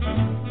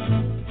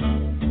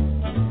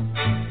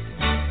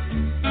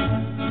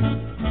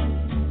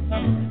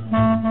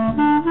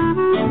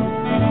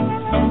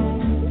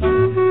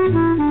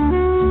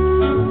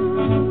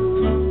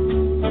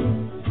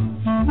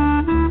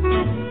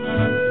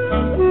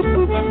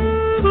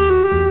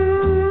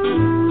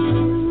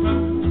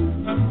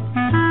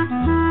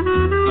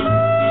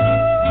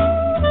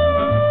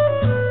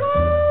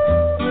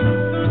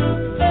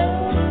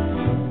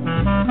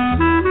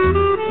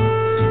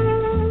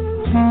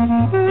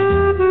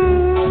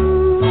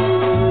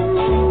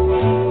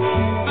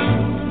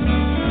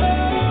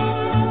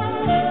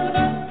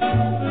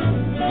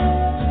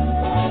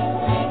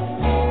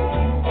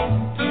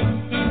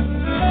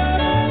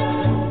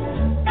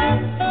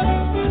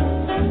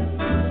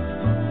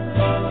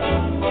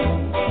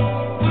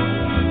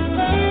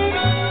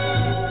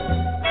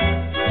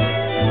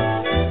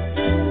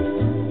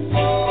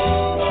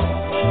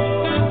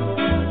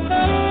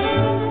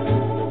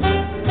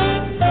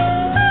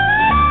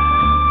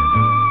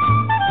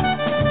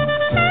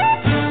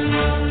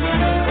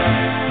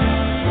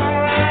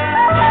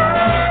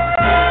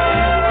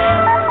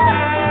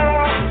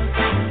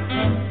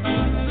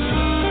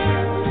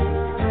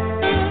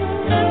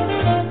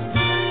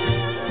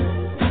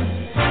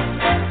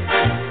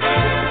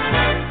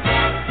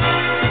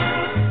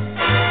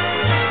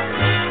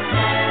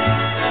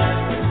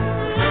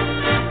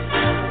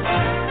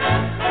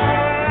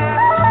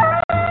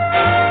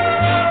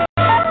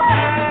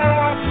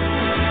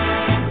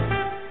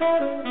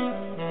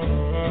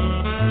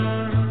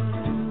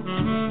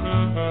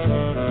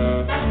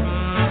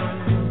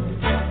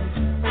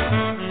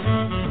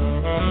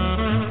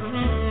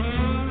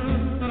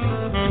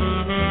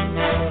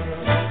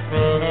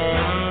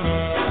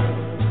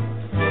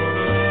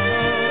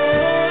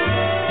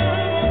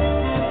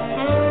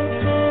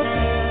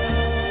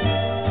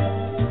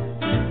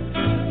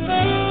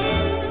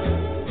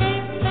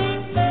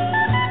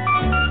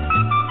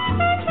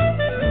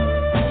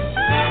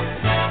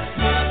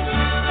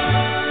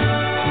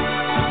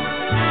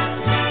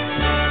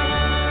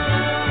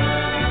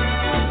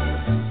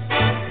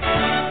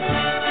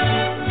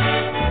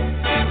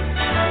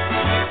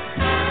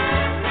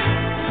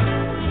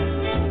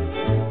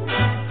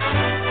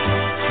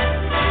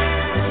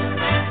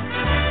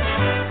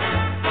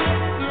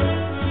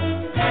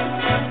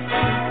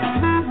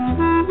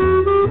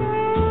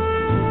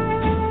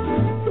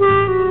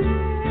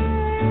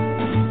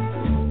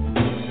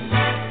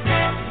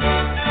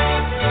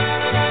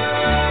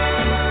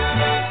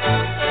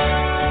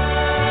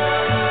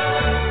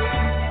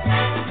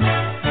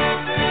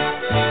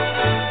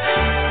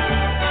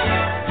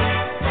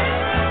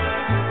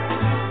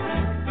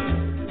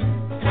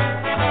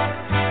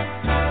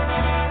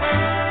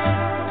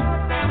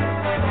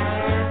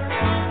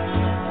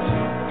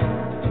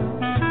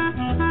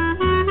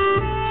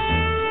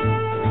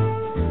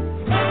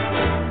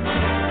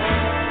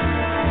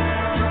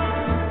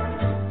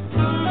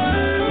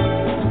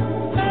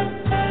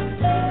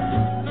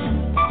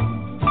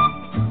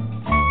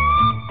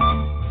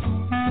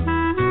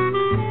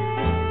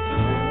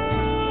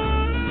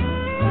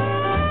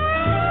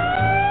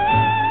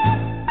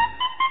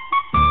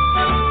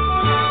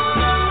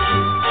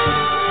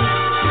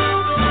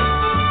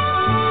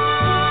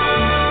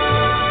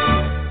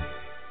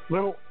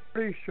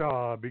 Pretty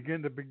Shaw,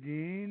 Begin to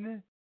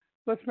Begin.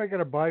 Let's make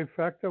it a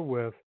bifecta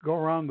with Go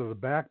Around to the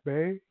Back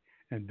Bay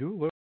and Do a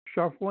Little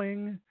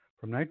Shuffling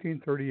from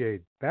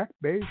 1938. Back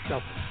Bay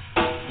Shuffling.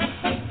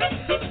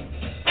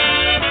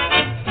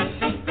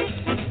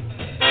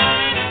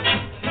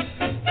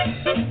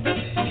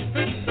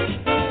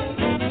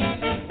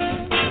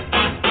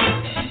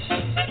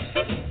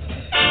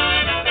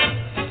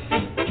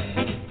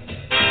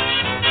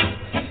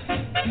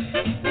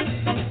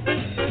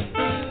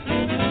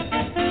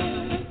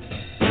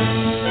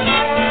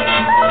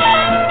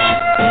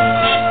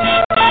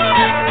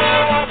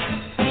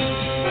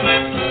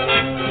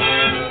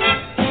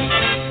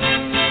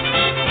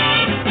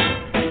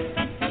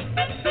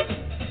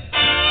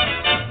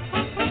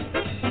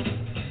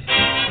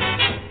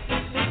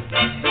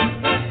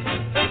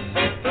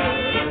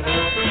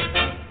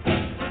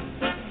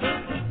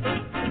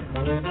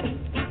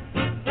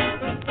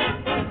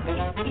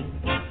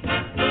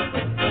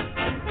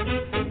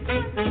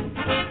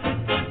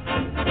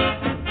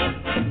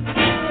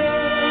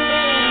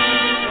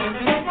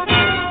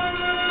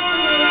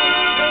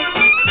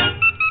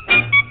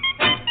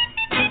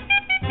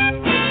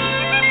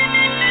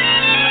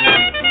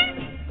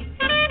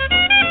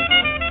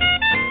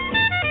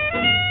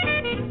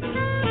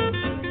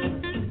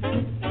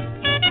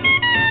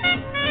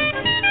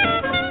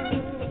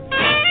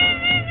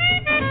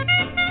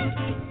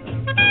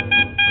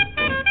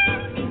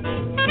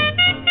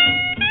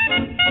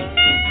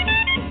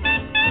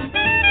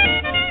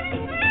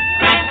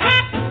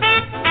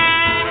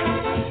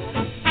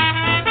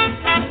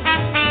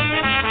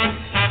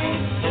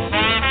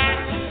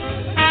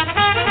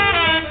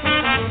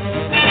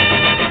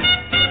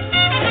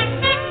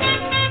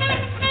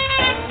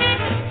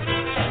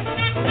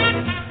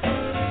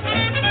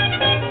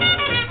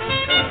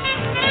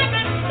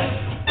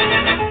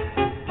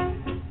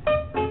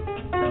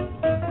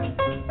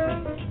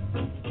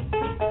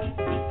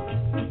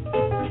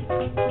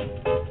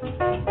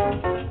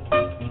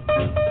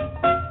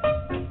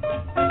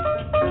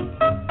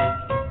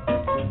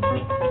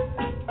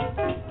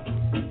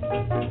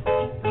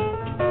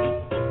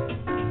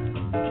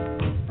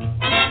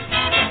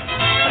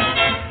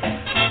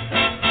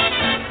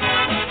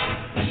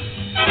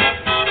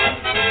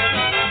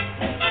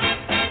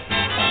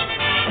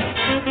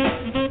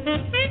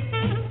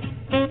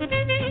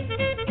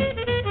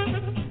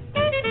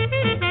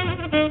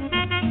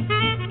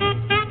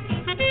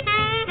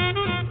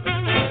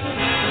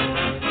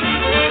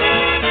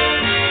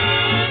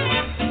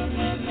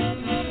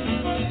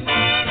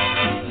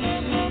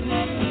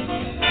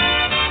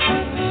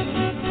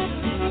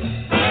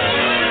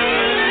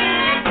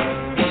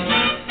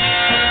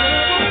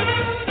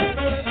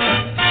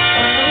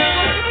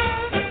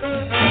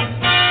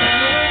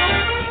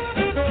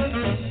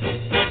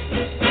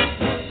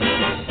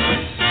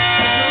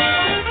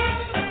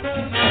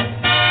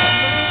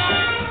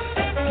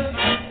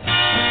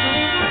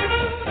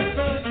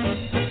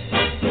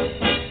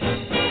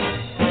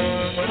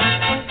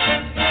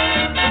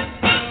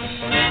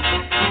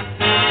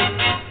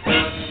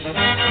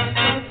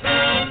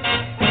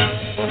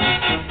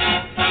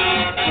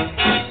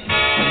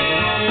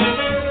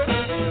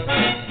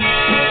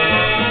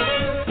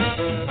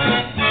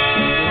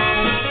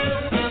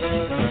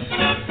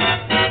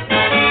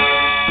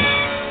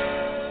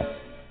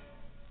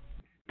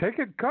 Take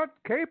it, cut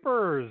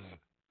capers.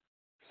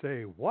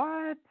 Say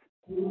what?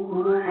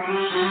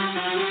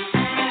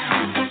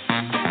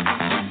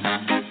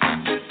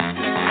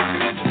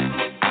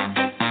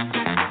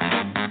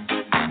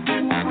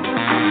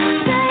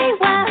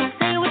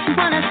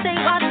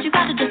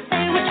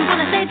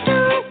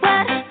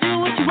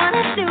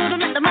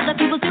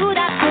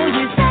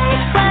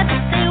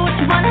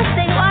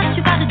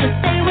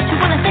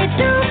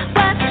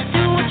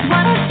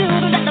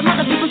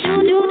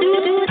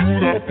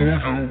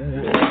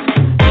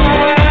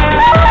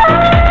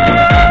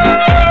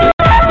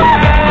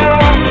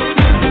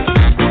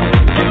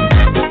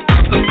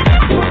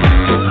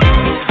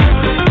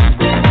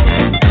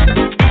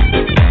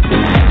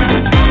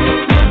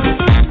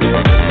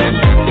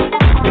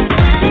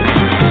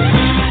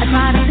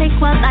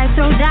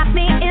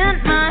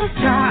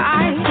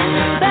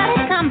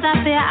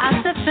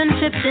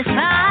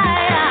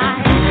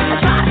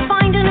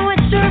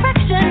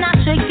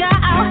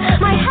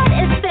 My head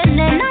is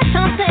spinning, I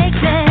can't take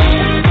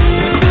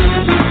this.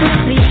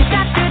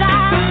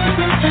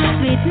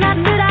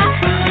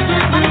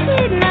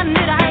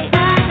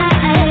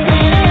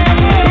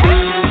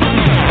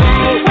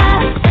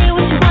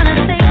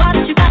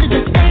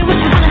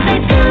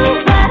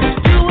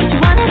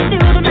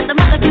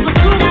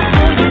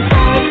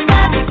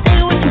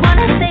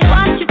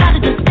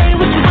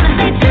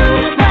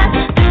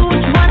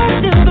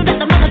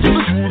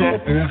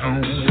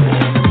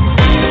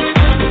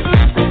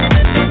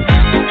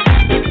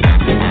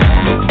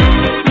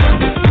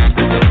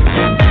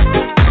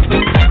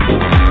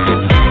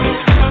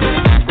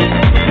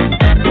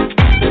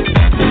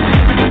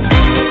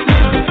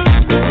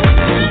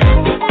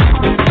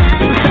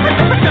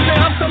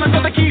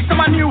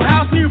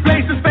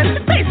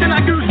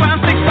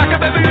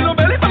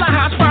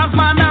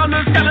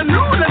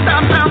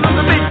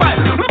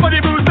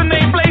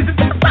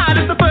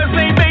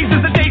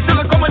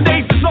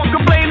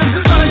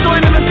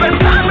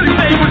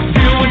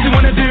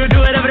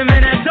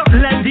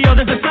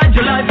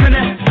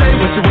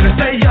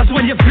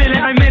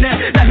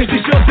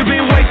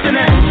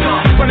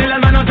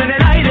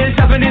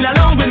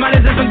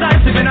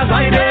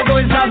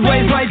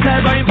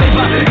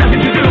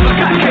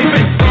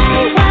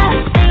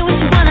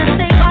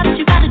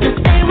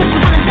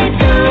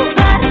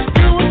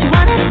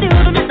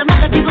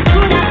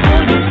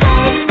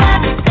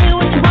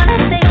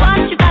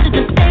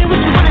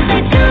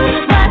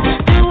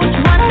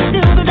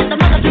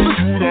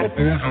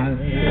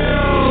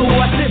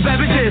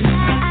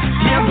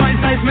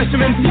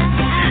 measurements.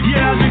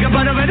 Yeah, I drink a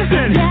bottle of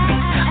medicine.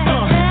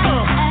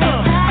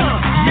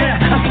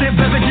 Yeah, I sip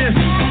beverages.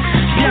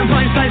 Yeah,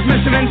 pint-sized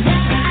measurements.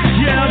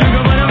 Yeah, I drink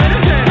a bottle of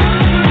medicine.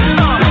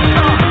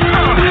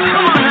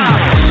 Come on now.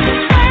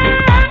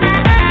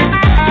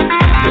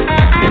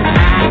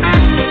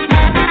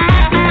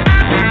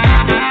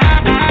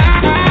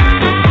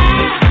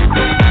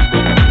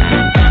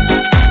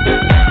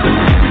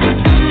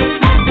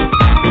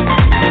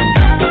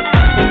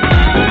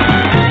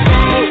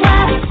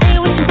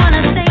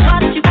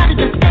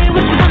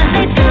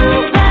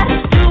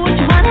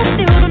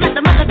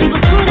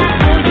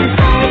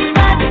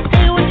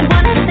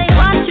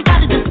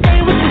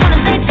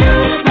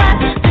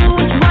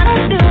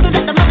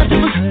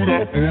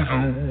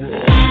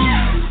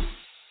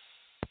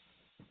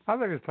 I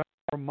think it's time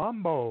for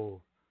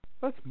Mambo.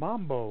 Let's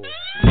Mambo.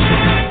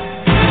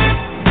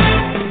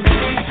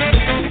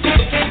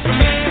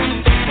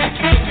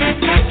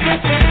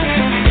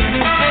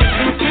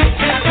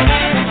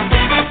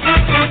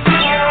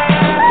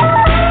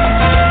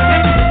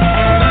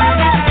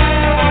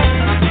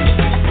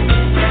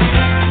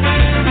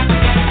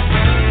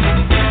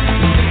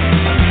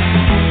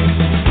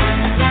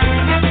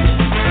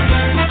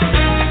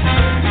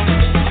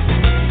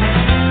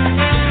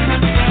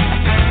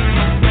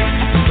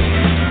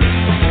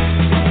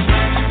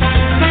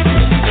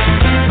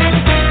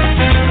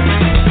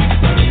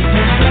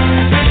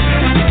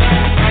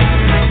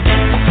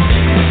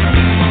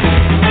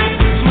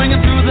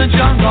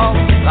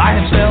 I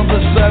have sailed the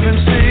 7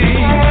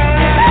 seas,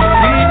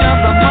 eating up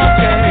the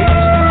monkeys,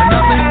 and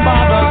nothing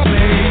bothers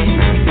me.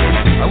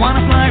 I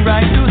wanna fly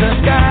right through the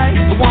sky,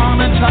 I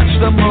wanna touch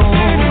the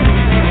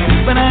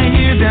moon. When I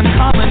hear them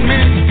calling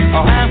me,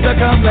 I'll have to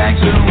come back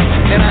soon.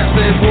 And I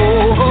say,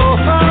 whoa, whoa,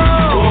 whoa,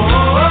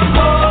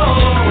 whoa.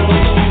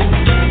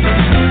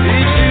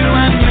 It's you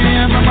and me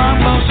and the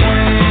mambo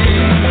swing.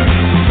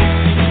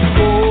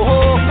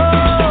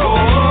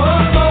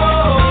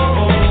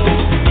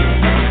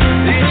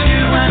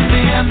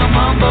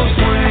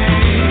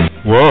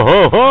 Whoa,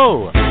 ho,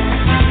 ho!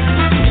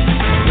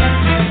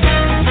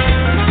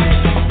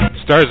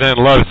 Starzan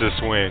loves to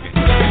swing.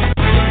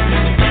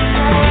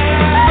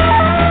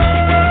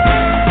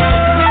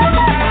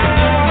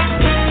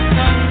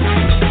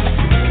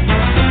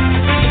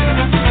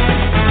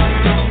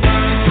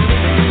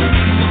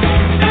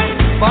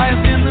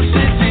 Fires in the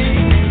city,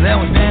 there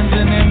was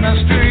dancing in the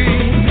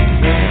street.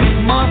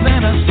 More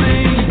than a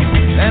scene,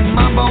 and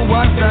mambo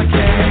was the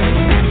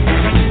king.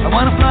 I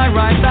wanna fly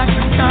right back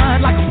to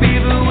God like a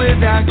fever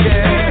without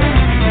care.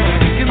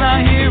 'Cause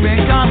I hear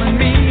it calling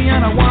me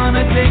and I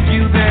wanna take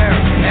you there.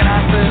 And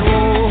I said, oh,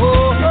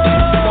 oh, oh,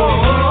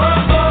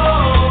 oh, oh.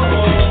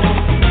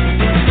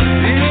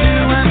 It's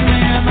you and me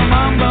and the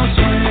mambo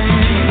swing.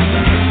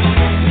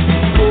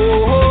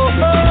 Oh, oh,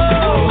 oh,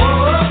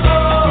 oh,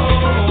 oh.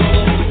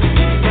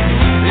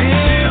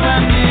 It's you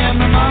and me and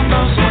the mambo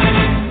swing.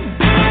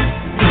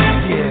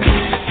 Yeah.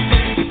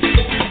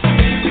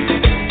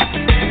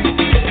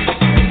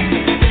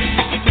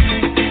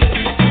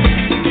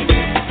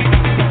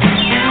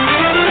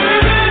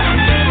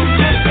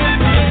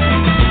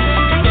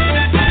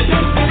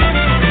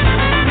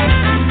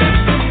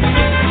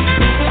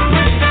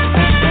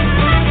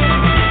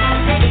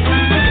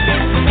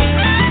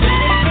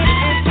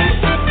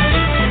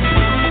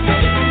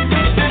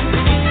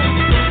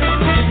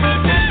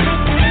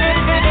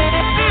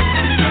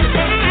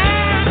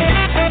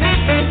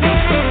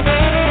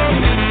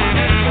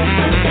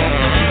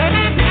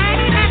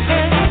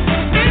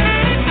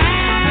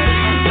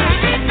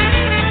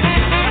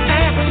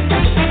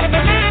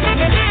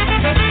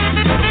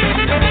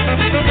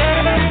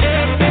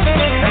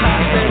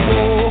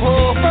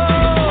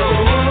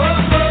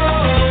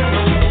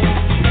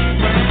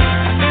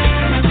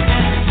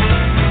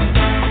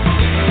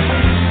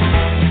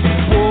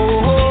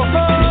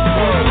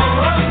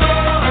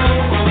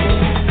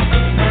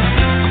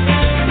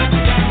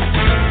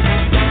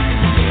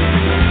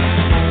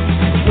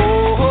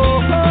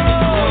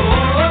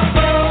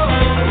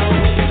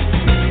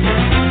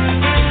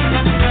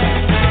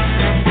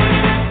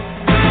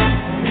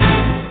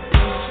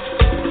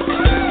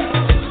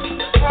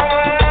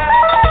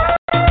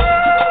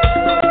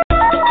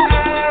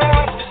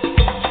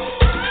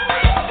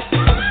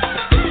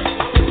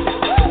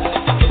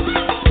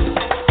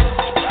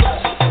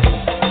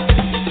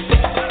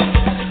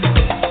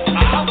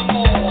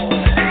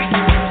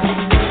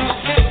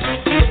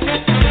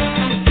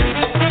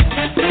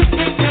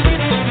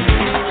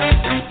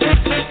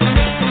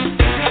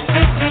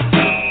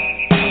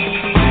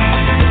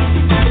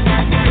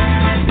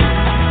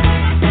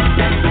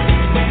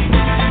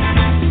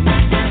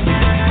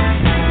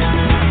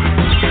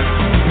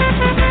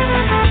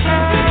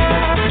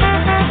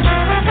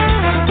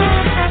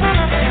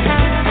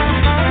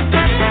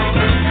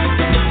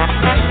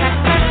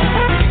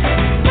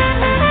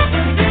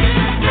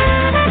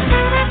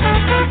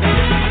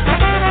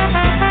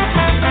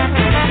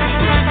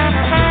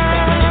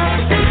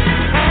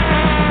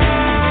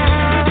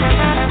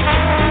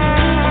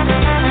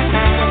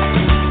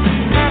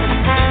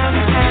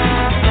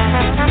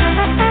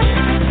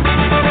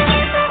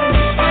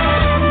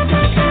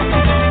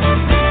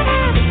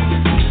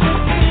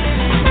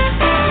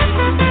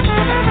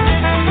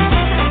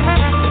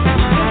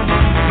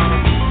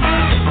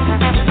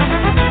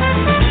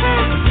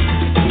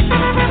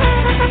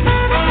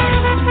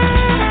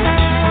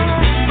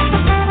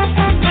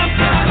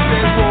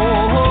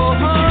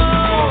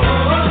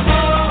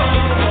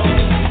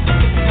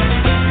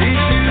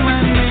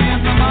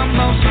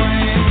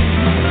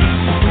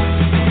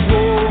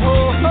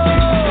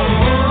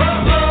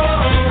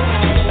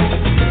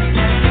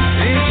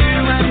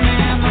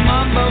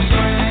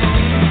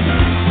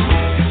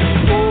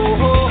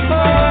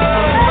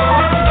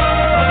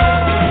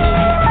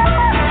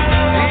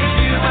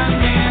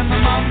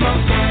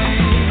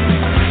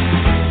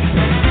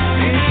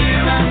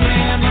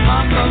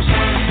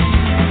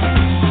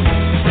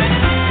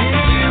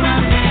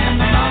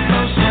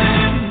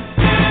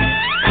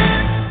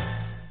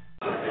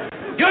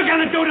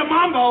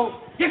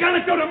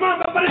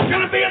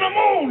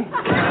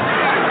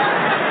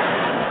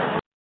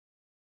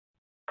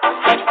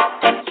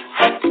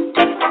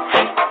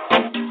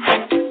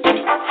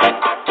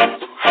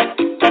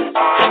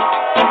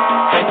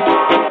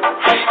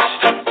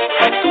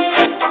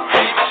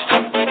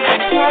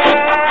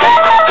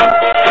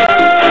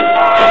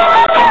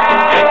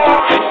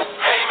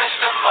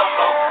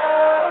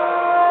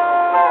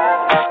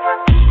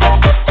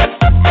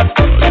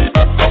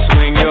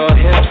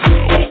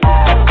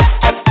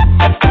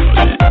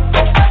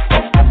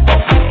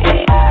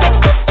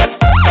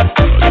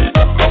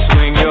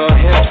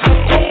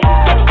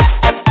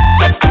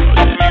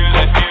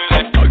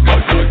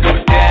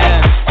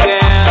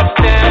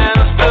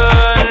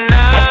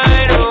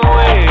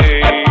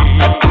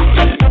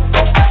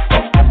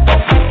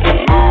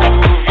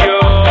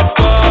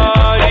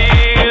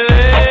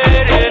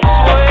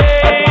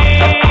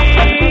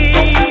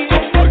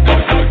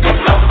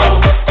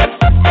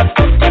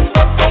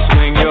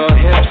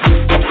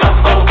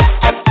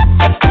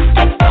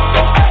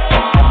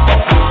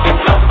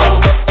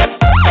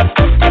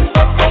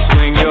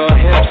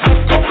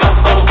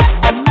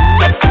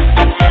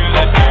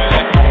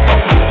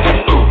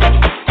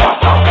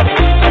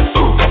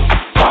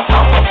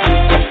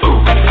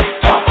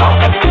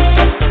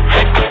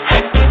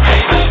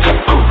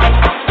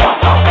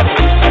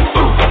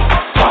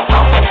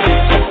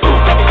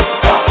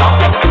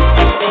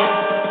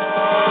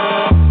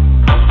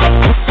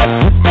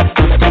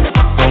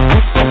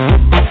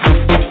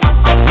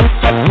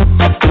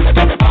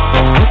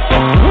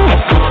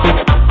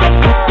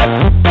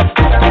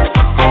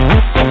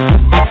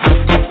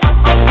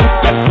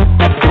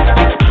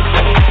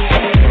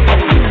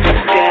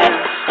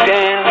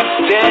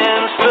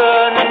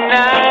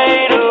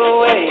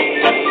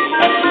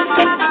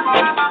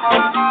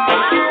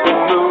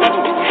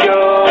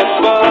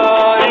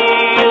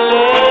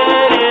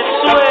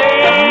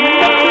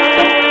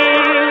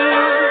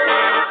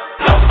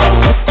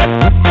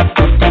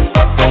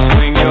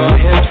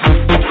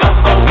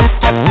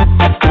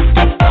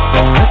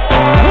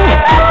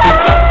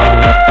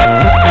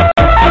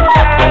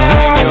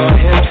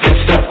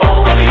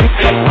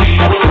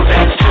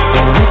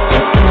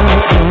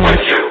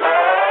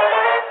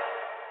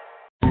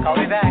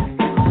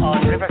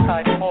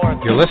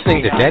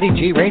 listening to Daddy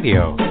G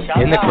Radio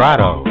in the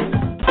Grotto.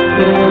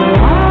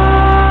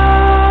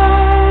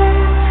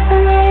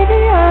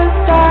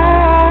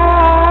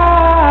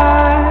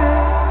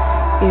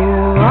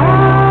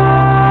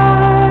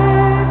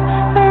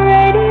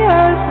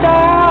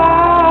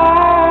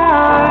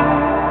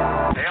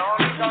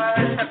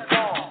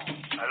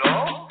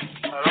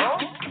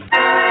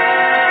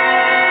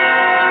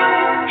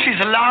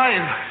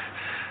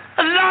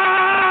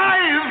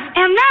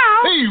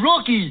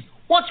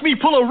 Watch me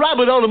pull a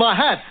rabbit out of my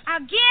hat.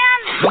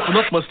 Again? Nothing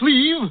up my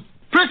sleeve.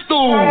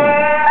 Presto!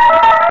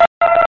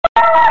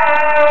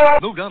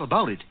 No doubt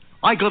about it.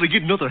 I gotta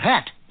get another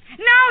hat.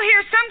 Now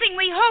here's something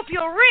we hope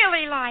you'll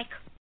really like.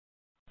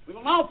 We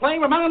will now play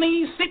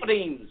Romani's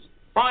Sympathies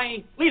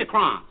by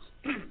Liederkranz.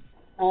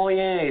 Oh,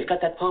 yeah, he's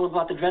got that poem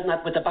about the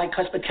dreadnought with the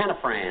bicuspid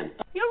canifran.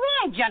 You're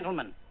wrong,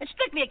 gentlemen. It's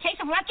strictly a case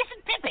of Ratchis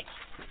and Pippets.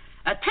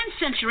 A 10th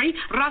century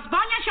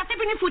Razbania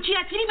Shatepini Fuchi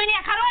Atirimeni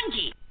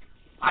Akaronji.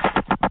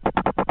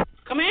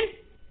 Come in.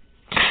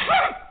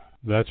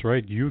 That's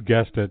right, you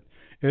guessed it.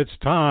 It's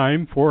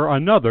time for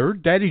another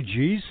Daddy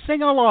G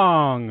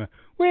sing-along.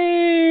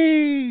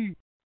 Whee!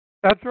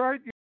 That's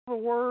right, you know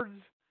the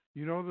words,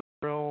 you know the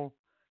drill.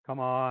 Come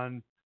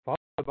on, follow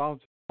the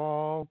bounce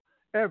ball.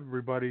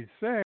 Everybody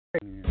sing.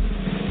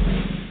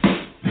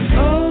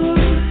 Oh,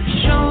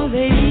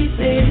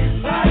 Champs-Élysées.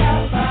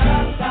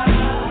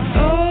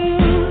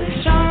 Oh,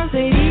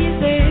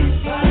 Champs-Élysées.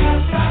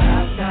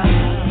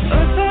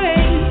 Au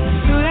soleil,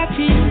 sous la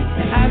pluie,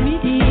 à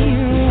midi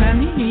ou à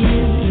minuit,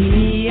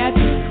 il y a tout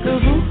ce que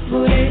vous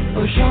voulez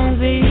aux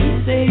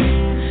Champs-Élysées.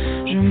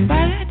 Je me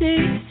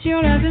baladais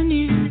sur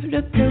l'avenue,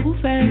 le cœur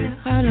ouvert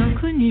à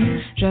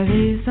l'inconnu.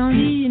 J'avais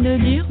envie de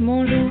dire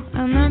bonjour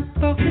à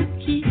n'importe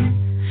qui.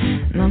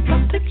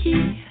 N'importe qui,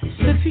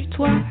 ce fut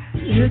toi,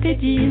 je t'ai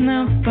dit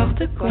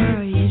n'importe quoi.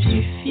 Il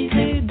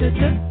suffisait de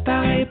te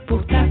parler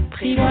pour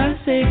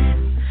t'apprivoiser.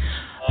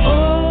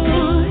 Oh,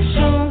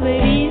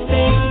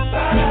 Champs-Élysées.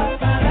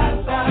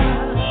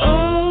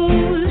 Oh,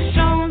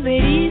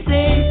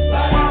 Champs-Élysées.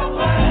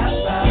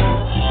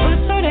 Au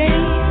soleil,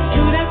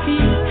 sous la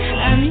pluie,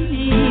 à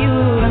midi ou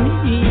à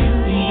minuit,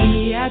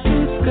 il y a tout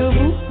ce que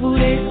vous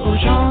voulez aux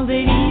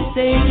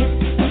Champs-Élysées.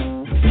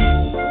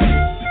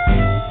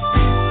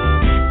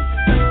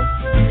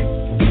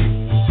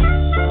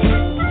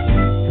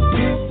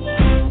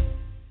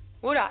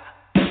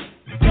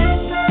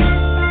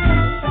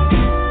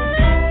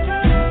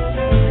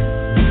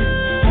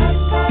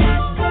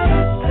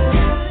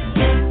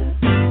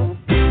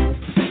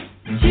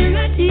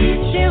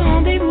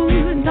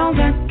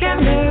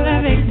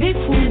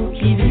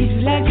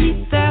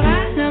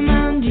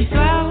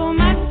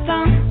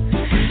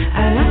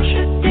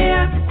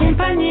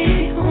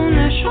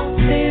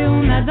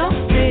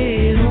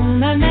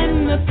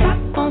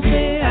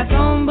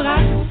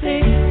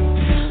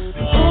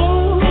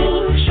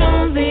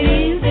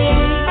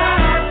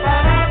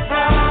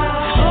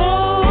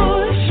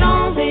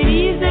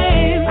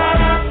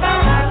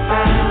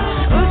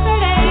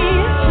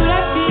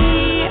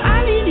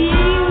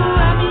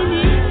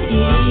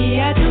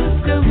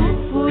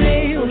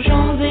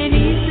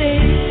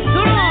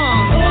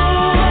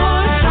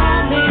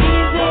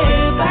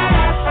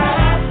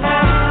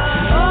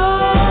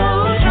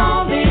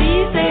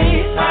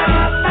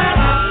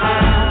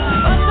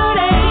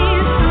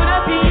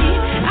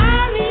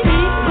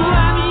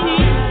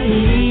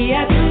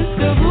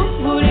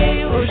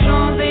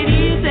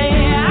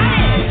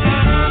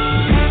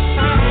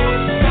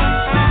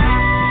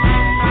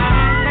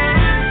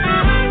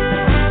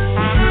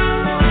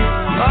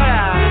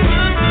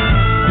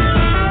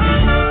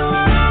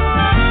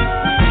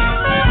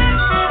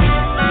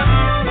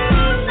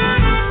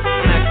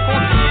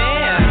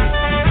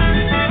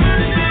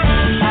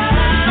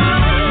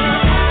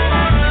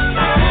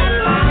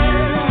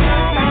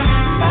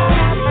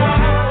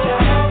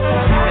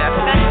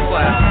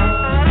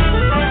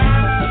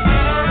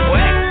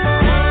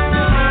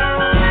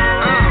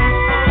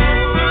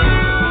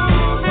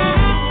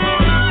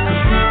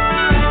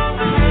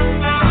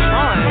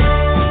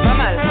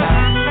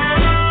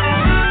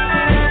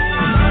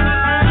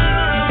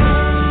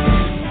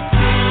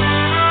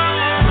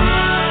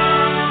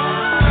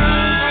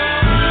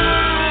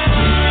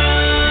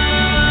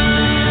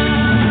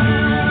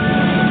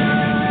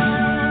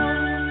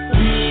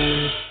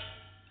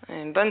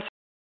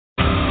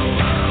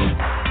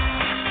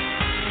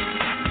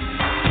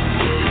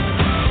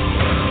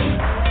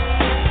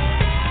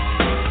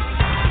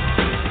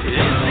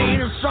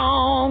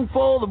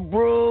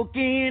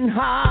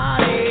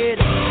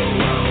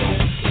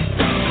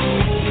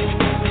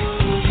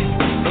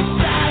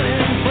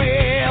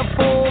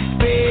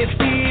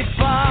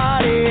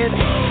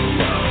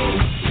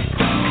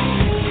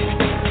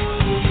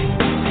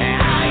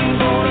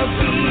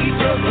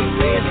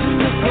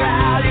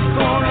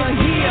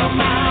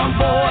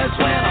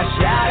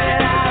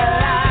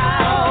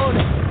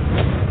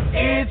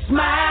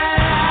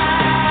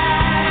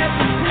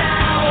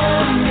 Now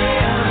or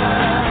never.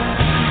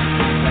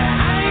 I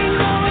ain't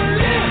gonna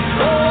live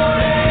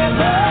forever.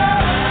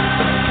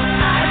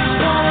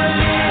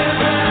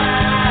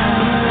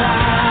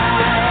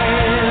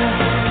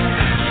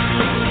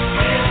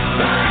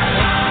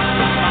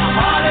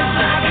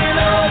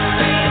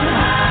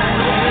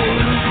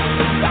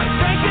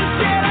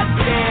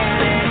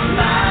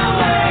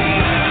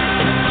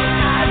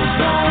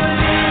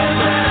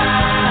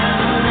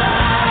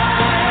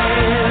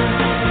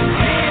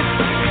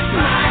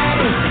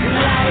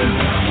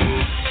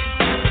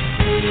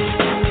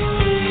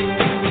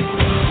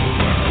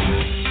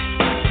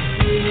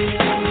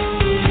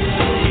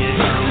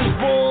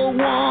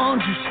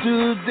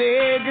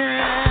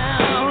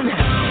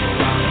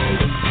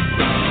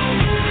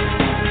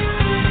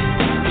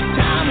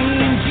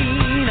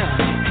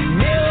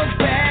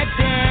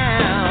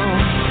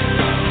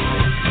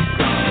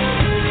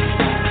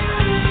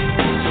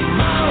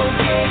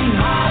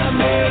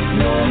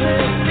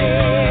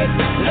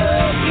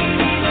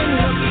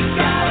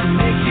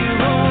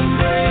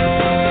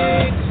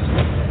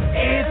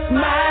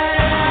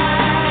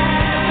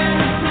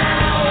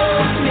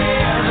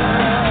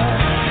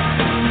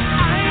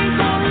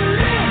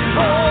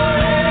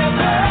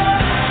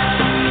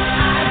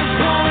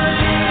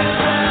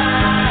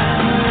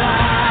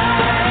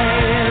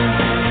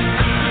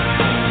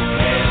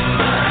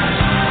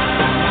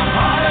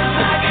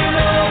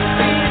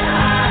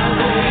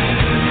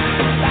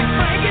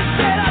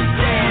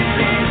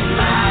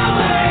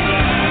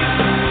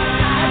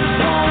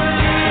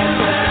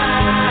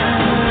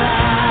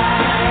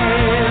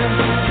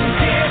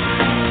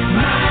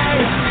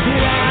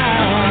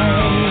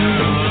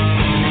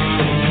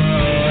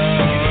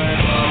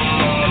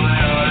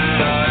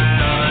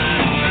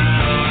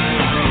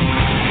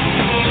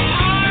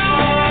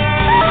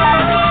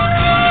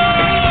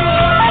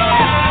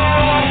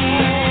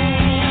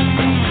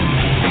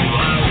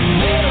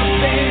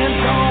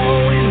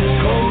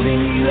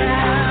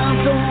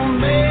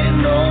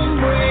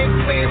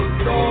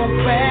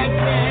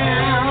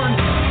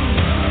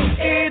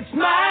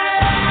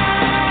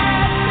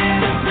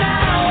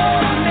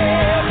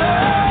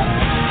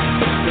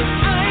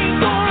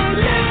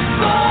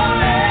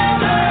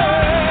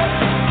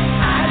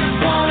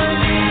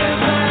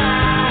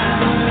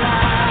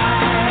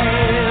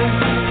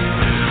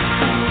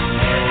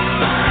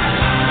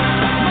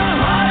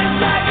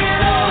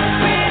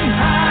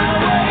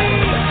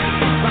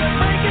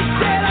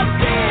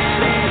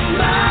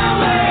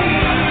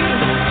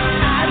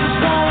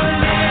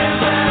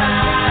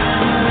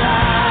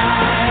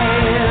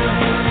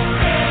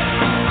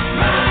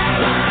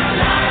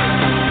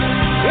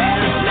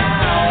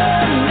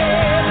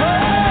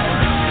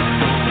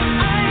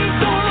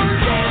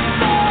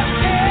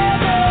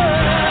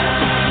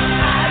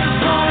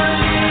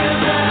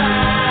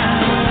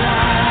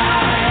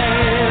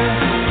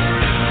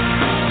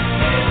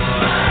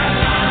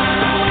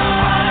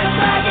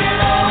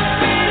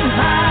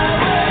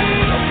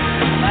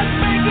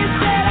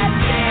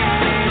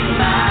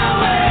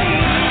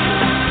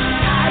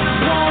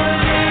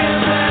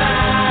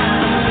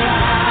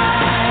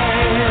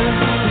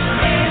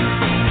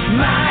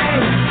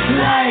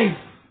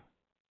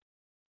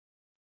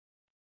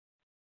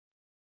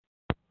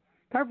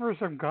 time for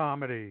some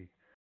comedy.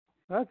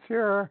 Let's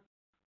hear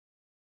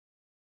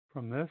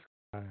from this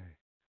guy.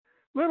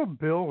 Little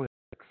Bill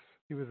Hicks.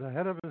 He was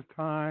ahead of his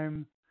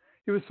time.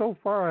 He was so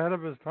far ahead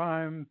of his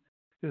time,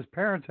 his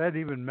parents hadn't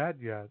even met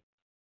yet.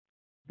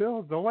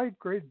 Bill, the late,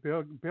 great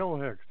Bill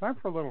Hicks. Time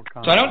for a little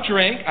comedy. So I don't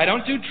drink. I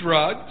don't do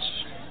drugs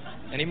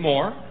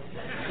anymore.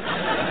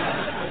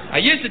 I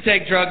used to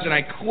take drugs and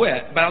I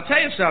quit. But I'll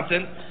tell you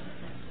something.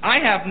 I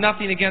have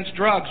nothing against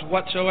drugs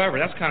whatsoever.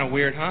 That's kind of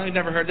weird, huh? You've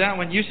never heard that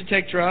one? Used to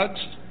take drugs,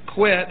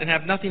 quit, and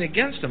have nothing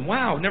against them.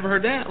 Wow, never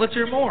heard that. Let's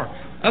hear more.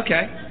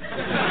 Okay.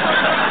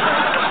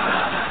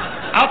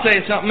 I'll tell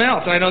you something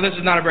else. I know this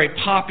is not a very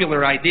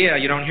popular idea.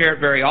 You don't hear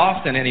it very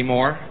often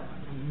anymore,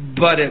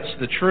 but it's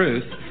the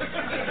truth.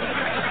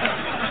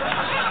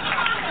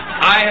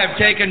 I have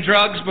taken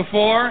drugs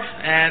before,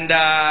 and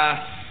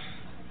I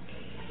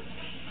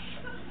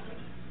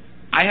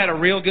had a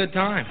real good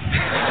time.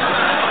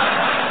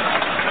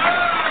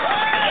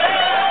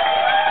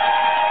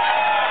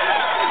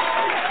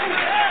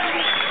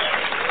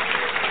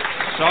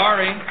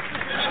 Sorry.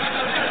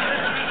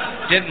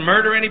 Didn't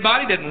murder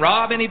anybody, didn't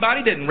rob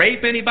anybody, didn't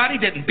rape anybody,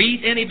 didn't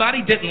beat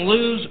anybody, didn't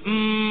lose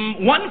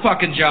one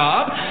fucking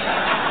job,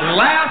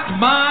 laughed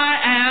my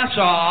ass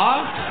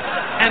off,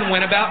 and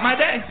went about my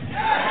day.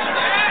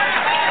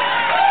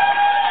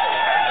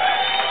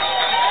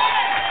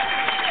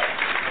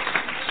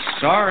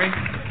 Sorry.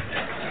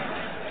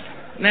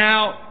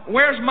 Now,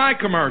 where's my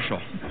commercial?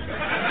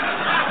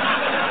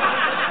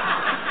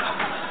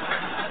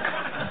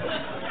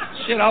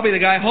 Shit, I'll be the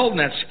guy holding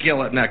that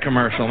skillet in that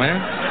commercial, man.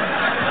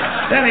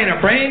 That ain't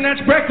a brain, that's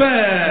breakfast.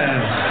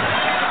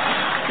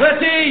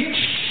 Let's eat.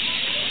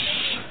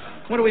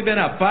 What have we been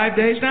up, 5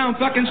 days now? I'm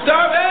fucking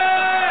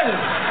starving.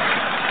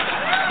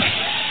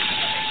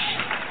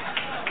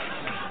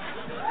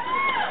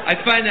 I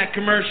find that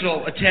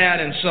commercial a tad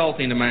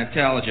insulting to my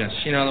intelligence.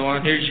 You know the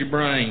one, here's your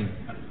brain.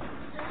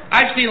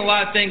 I've seen a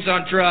lot of things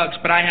on drugs,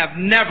 but I have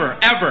never,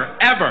 ever,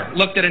 ever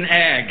looked at an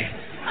egg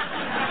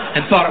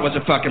and thought it was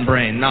a fucking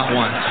brain, not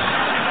once.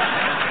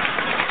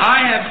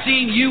 I have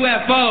seen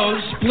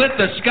UFOs split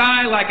the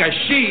sky like a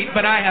sheet,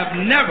 but I have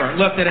never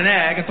looked at an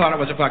egg and thought it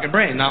was a fucking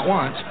brain, not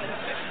once.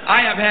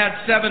 I have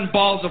had 7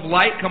 balls of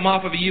light come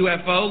off of a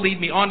UFO,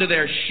 lead me onto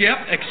their ship,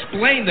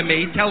 explain to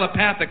me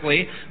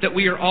telepathically that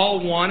we are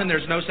all one and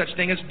there's no such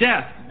thing as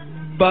death.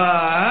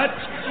 But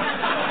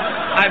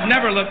I've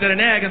never looked at an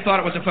egg and thought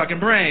it was a fucking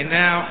brain.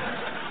 Now,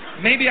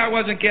 maybe I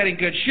wasn't getting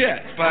good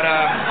shit, but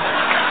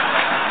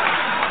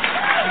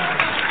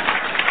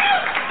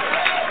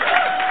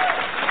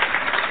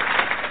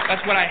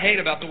that's what I hate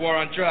about the war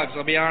on drugs.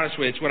 I'll be honest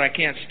with you. It's what I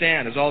can't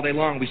stand is all day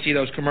long we see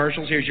those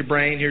commercials. Here's your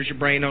brain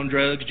on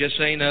drugs. Just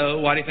say no.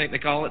 Why do you think they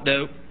call it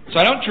dope? So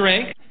I don't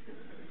drink.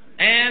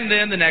 And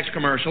then the next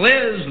commercial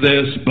is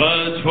this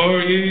buzz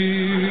for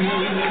you.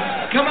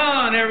 Come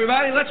on,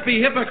 everybody. Let's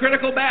be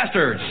hypocritical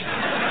bastards.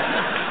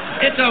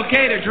 It's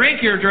okay to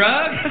drink your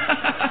drug.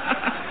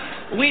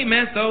 We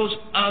meant those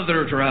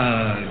other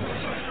drugs.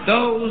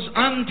 Those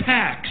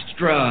untaxed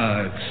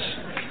drugs.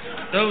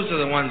 Those are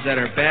the ones that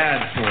are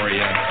bad for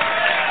you.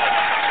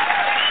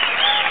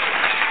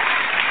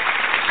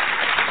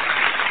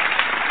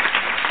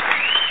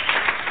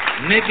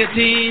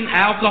 Nicotine,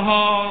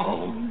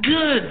 alcohol,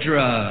 good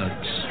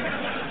drugs.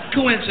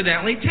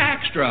 Coincidentally,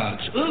 tax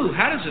drugs. Ooh,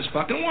 how does this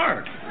fucking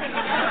work?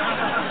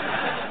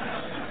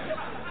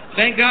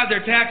 Thank God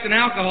they're taxing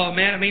alcohol,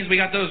 man. It means we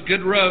got those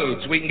good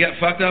roads we can get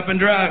fucked up and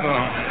drive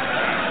on.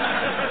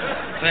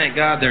 Thank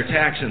God they're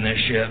taxing this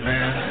shit,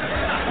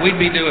 man. We'd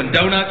be doing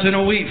donuts in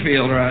a wheat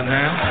field right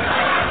now.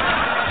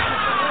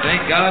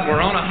 Thank God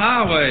we're on a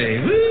highway.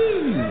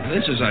 Woo!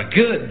 This is a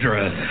good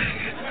drug.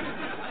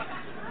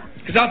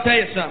 Because I'll tell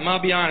you something, I'll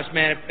be honest,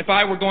 man. If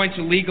I were going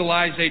to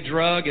legalize a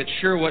drug, it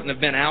sure wouldn't have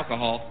been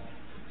alcohol.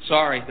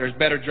 Sorry, there's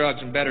better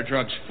drugs and better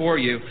drugs for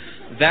you.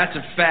 That's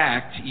a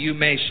fact. You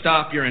may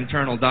stop your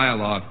internal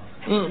dialogue.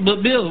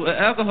 But Bill,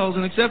 alcohol's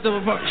an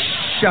acceptable part.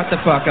 Shut the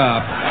fuck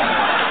up.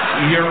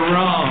 You're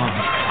wrong.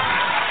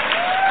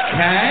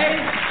 Okay?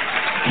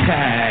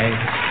 Okay.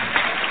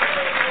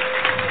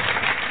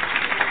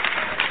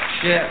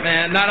 Shit,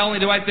 man. Not only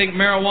do I think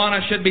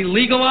marijuana should be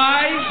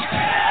legalized,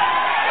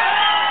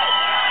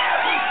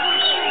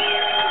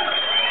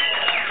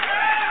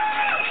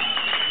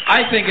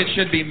 I think it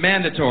should be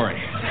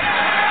mandatory.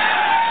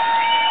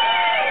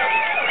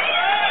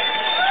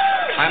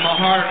 I'm a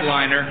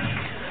hardliner.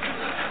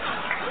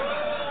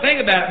 Think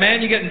about it,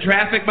 man. You get in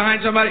traffic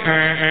behind somebody.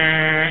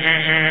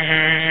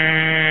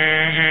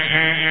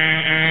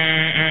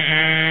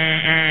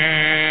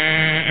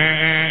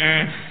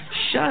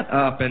 Shut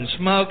up and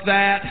smoke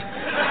that.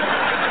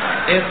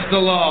 It's the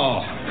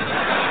law.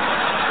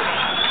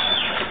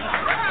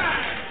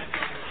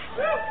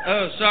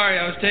 Oh, sorry,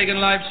 I was taking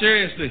life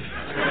seriously.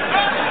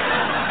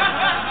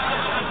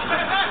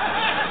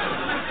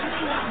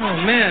 Oh,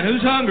 man,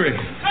 who's hungry?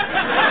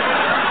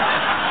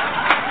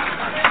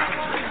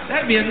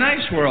 That'd be a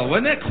nice world,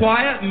 wouldn't it?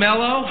 Quiet,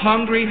 mellow,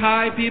 hungry,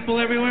 high people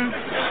everywhere.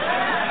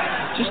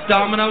 Just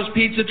Domino's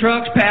pizza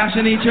trucks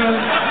passing each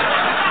other.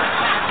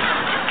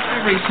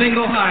 every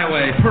single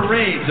highway,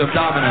 parades of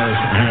dominoes.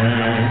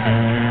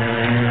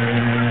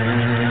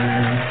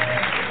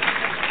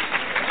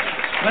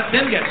 Let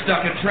them get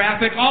stuck in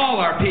traffic. All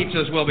our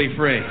pizzas will be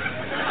free.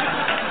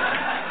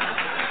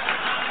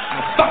 I'm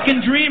a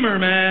fucking dreamer,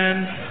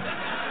 man.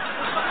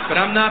 But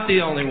I'm not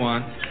the only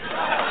one.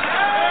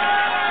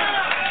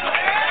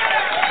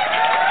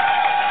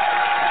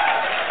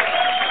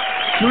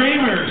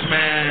 Dreamers,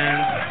 man.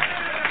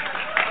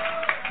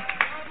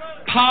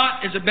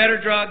 Pot is a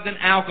better drug than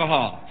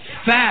alcohol.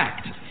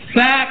 Fact.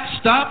 Fact.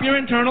 Stop your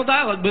internal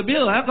dialogue. But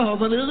Bill, alcohol.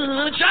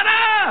 Shut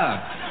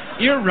up!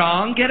 You're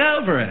wrong. Get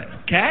over it.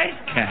 Okay?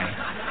 Okay.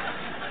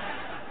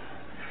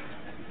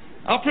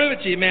 I'll prove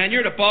it to you, man.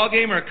 You're at a ball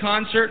game or a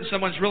concert and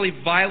someone's really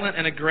violent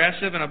and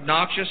aggressive and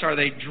obnoxious. Are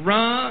they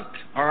drunk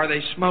or are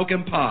they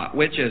smoking pot?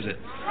 Which is it?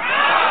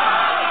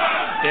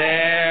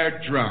 They're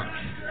drunk.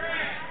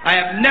 I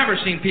have never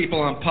seen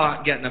people on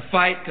pot get in a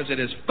fight because it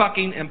is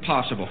fucking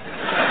impossible.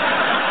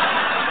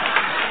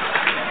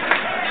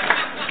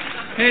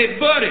 Hey,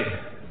 buddy.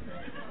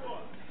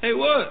 Hey,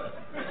 what?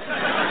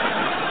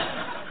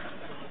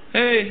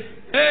 Hey.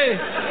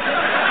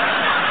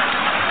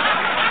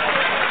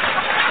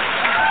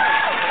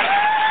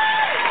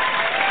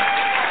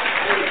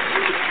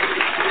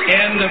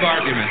 End of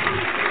argument.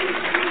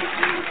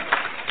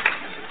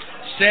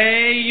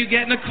 Say you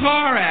get in a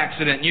car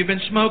accident and you've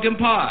been smoking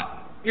pot.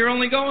 You're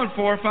only going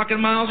 4 fucking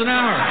miles an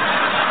hour.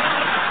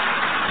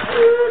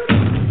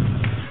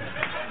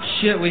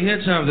 Shit, we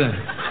hit something.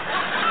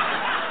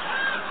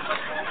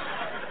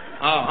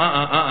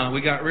 Oh,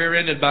 we got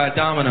rear-ended by a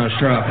Domino's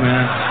truck,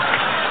 man.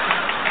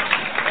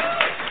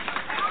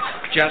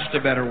 Just a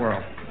better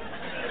world.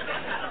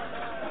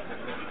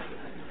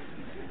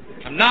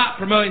 I'm not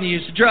promoting the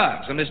use of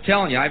drugs. I'm just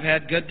telling you, I've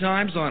had good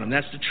times on them.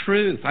 That's the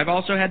truth. I've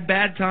also had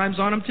bad times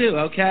on them too,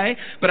 okay?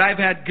 But I've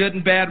had good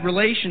and bad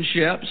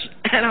relationships,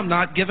 and I'm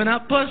not giving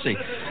up pussy.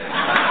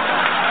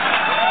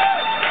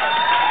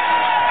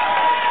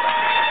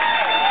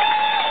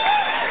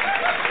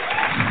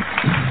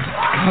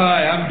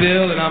 Hi, I'm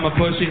Bill, and I'm a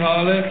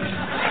pussyholic.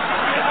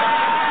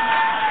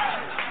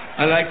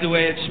 I like the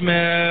way it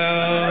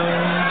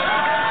smells.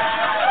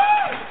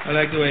 I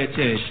like the way it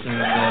tastes.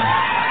 And,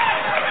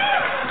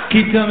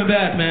 keep coming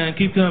back, man.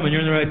 Keep coming.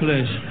 You're in the right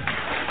place.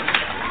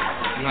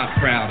 I'm not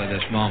proud of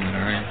this moment,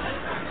 all right?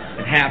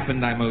 It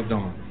happened. I moved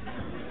on.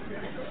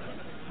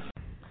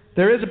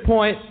 There is a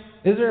point.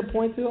 Is there a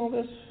point to all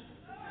this?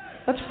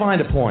 Let's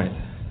find a point.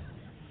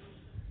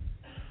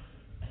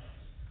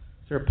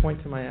 Is there a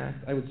point to my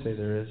act? I would say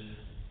there is.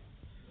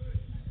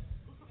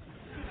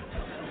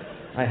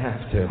 I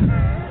have to.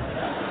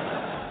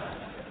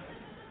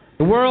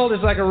 The world is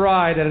like a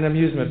ride at an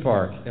amusement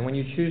park, and when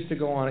you choose to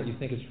go on it, you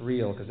think it's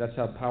real, because that's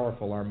how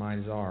powerful our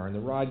minds are. And the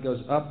ride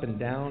goes up and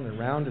down and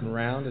round and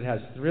round. It has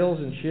thrills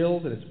and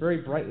chills, and it's very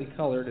brightly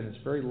colored, and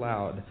it's very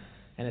loud,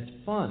 and it's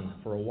fun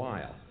for a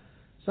while.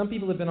 Some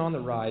people have been on the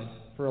ride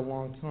for a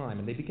long time,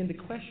 and they begin to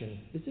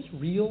question, is this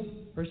real,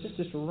 or is this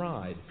just a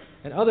ride?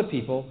 And other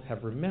people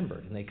have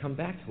remembered, and they come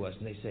back to us,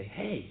 and they say,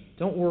 hey,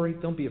 don't worry,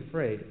 don't be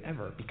afraid,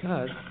 ever,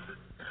 because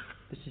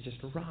this is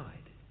just a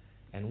ride,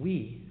 and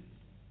we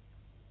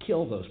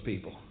kill those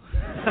people.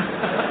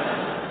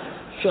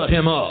 Shut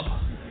him up.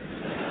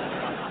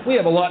 We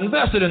have a lot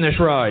invested in this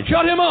ride.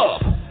 Shut him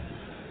up.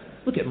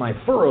 Look at my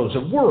furrows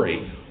of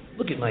worry.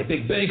 Look at my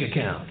big bank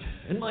account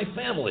and my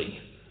family.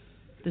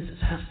 This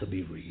has to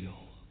be real.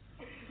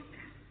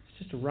 It's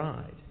just a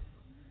ride.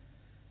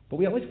 But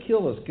we always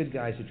kill those good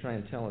guys who try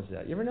and tell us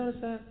that. You ever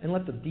notice that? And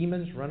let the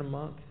demons run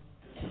amok?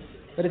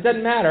 But it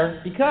doesn't matter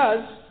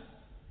because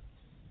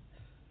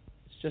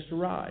it's just a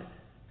ride.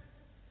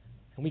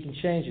 And we can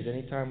change it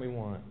anytime we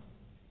want.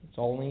 It's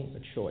only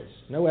a choice.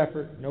 No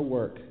effort, no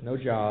work, no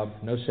job,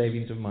 no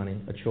savings of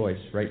money. A choice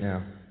right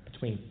now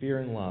between fear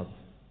and love.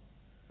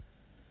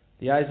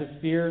 The eyes of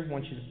fear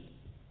want you to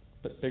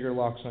put bigger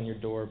locks on your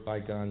door, buy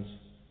guns,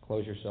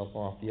 close yourself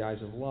off. The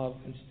eyes of love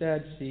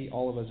instead see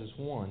all of us as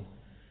one.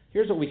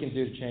 Here's what we can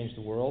do to change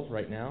the world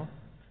right now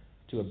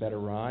to a better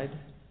ride.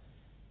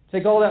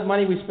 Take all that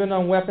money we spend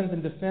on weapons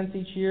and defense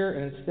each year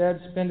and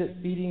instead spend it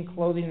feeding,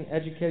 clothing, and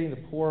educating the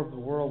poor of the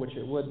world, which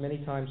it would many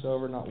times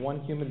over, not one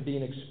human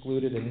being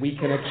excluded, and we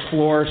can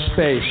explore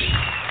space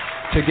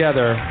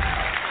together,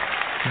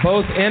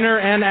 both inner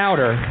and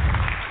outer,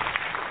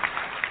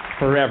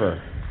 forever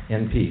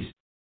in peace.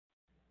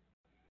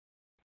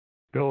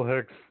 Bill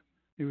Hicks,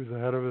 he was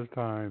ahead of his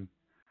time.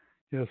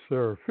 Yes,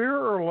 sir. Fear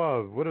or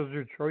love? What is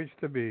your choice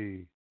to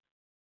be?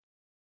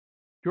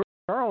 George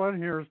Carlin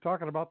here is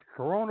talking about the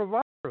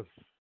coronavirus.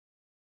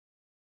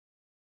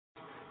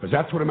 Because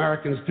that's what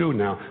Americans do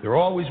now. They're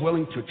always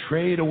willing to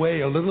trade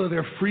away a little of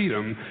their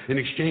freedom in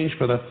exchange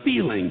for the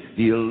feeling,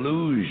 the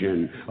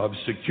illusion of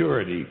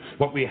security.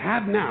 What we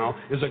have now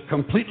is a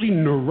completely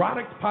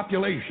neurotic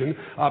population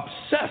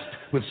obsessed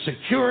with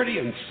security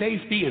and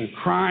safety and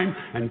crime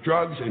and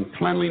drugs and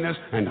cleanliness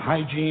and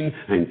hygiene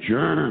and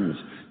germs.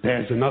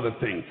 There's another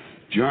thing,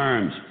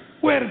 germs.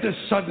 Where did this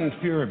sudden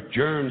fear of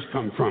germs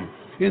come from?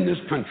 in this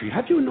country.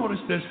 Have you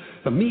noticed this?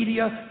 The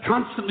media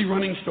constantly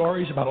running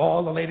stories about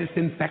all the latest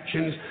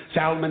infections,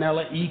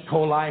 salmonella, E.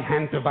 coli,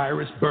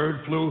 hantavirus,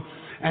 bird flu.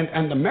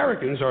 And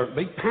Americans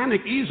they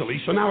panic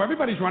easily, so now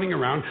everybody's running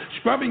around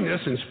scrubbing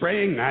this and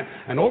spraying that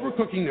and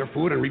overcooking their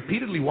food and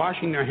repeatedly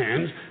washing their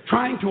hands,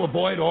 trying to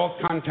avoid all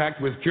contact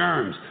with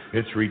germs.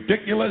 It's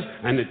ridiculous,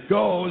 and it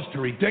goes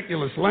to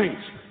ridiculous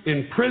lengths.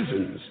 In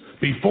prisons,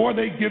 before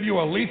they give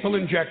you a lethal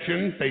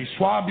injection, they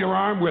swab your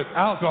arm with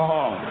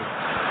alcohol.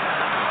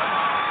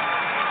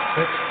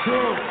 It's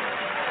true.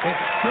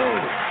 It's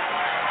true.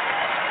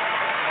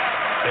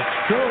 It's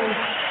true.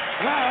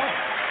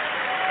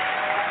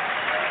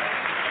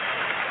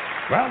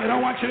 Well, they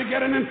don't want you to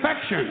get an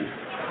infection.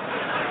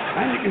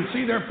 And you can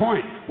see their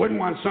point. Wouldn't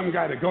want some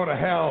guy to go to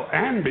hell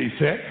and be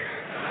sick.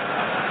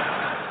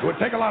 It would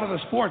take a lot of the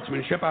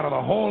sportsmanship out of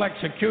the whole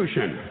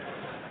execution.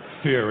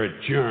 Fear of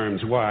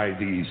germs, why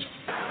these...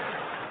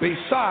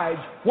 Besides,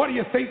 what do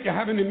you think you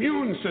have an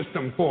immune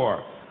system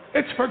for?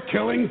 It's for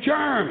killing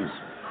germs.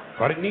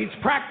 But it needs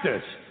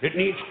practice. It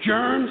needs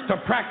germs to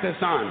practice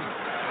on.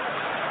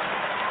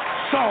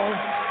 So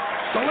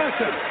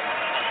listen.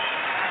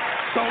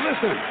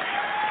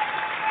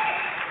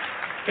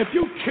 If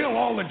you kill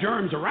all the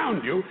germs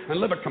around you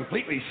and live a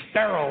completely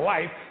sterile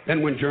life,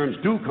 then when germs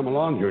do come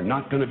along, you're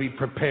not going to be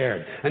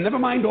prepared. And never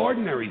mind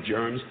ordinary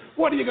germs,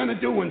 what are you going to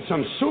do when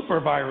some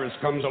super virus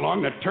comes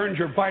along that turns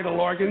your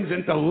vital organs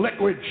into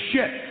liquid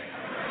shit?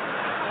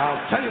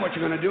 I'll tell you what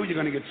you're going to do. You're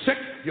going to get sick,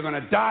 you're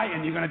going to die,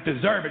 and you're going to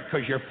deserve it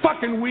because you're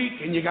fucking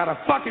weak and you got a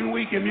fucking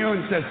weak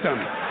immune system.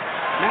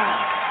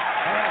 Now,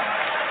 all right,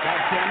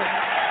 God damn it.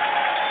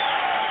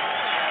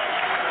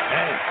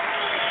 Hey.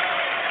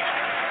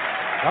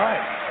 All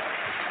right.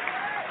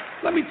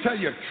 Let me tell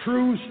you a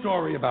true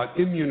story about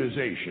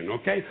immunization,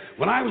 okay?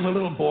 When I was a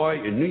little boy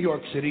in New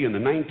York City in the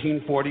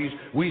 1940s,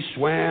 we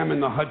swam in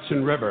the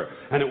Hudson River,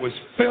 and it was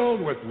filled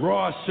with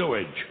raw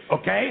sewage,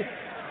 okay?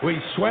 We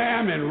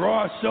swam in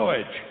raw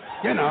sewage,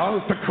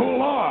 to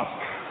cool off.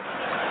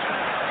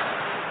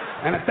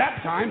 And at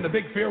that time, the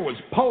big fear was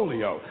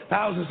polio.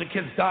 Thousands of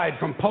kids died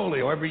from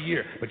polio every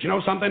year. But you know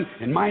something?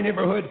 In my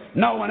neighborhood,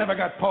 no one ever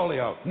got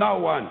polio. No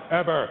one,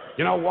 ever.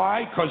 You know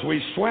why? Because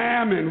we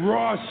swam in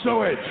raw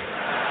sewage.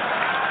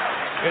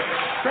 It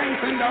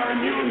strengthened our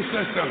immune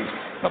systems.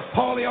 The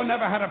polio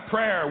never had a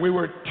prayer. We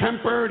were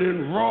tempered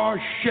in raw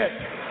shit.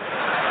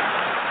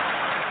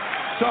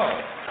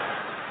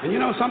 And you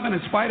know something?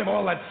 In spite of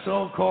all that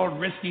so-called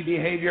risky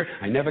behavior,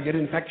 I never get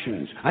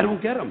infections. I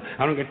don't get them.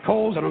 I don't get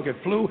colds. I don't get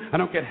flu. I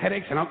don't get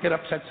headaches. I don't get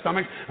upset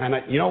stomachs. And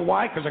you know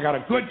why? Because I got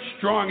a good,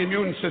 strong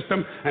immune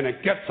system, and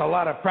it gets a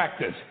lot of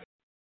practice.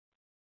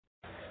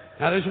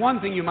 Now, there's one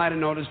thing you might have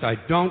noticed I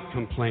don't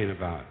complain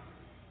about.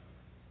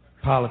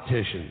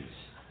 Politicians.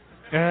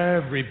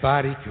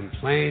 Everybody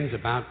complains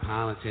about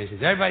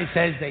politicians. Everybody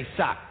says they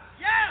suck.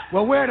 Yeah!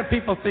 Well, where do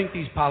people think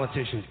these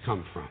politicians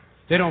come from?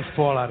 They don't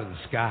fall out of the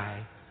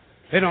sky.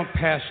 They don't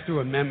pass through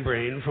a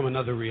membrane from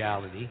another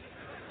reality.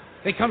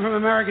 They come from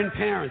American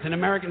parents and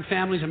American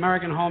families,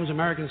 American homes,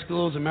 American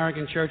schools,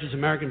 American churches,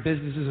 American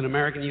businesses, and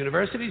American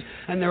universities,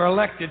 and they're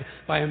elected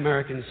by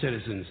American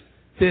citizens.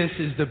 This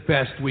is the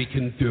best we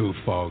can do,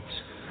 folks.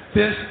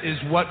 This is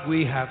what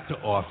we have to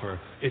offer.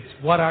 It's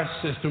what our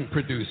system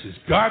produces.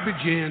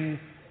 Garbage in,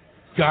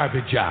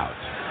 garbage out.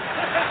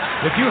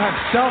 If you have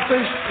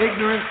selfish,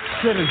 ignorant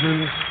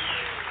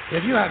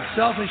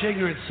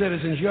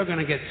citizens, you're going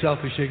to get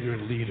selfish,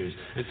 ignorant leaders.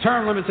 And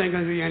term limits ain't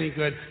going to do you any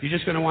good. You're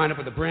just going to wind up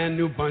with a brand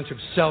new bunch of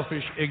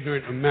selfish,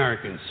 ignorant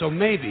Americans. So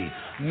maybe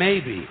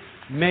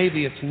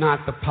it's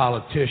not the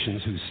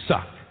politicians who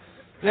suck.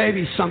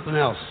 Maybe something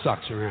else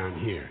sucks around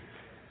here.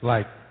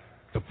 Like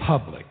the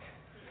public.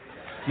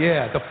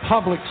 Yeah, the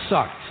public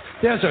sucks.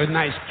 There's a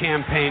nice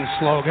campaign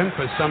slogan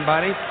for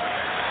somebody.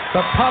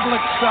 The public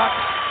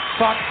sucks.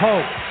 Fuck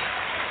hope.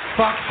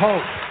 Fuck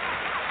hope.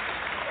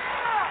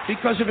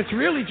 Because if it's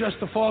really just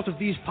the fault of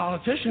these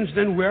politicians,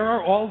 then where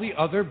are all the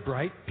other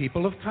bright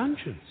people of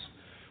conscience?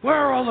 Where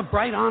are all the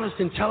bright, honest,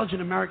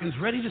 intelligent Americans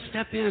ready to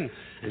step in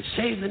and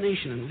save the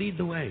nation and lead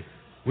the way?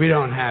 We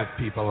don't have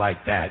people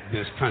like that in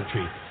this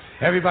country.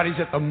 Everybody's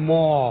at the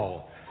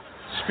mall,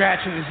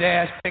 scratching his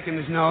ass, picking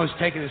his nose,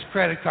 taking his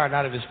credit card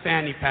out of his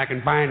fanny pack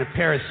and buying a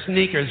pair of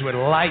sneakers with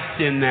lights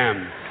in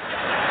them.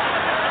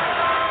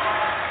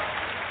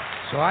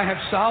 So I have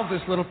solved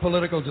this little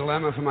political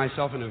dilemma for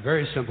myself in a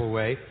very simple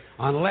way.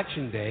 On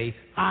election day,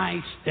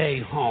 I stay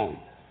home.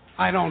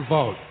 I don't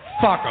vote.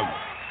 Fuck them.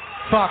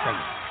 Fuck them.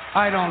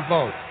 I don't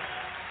vote.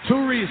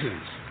 Two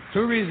reasons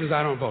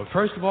I don't vote.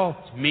 First of all,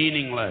 it's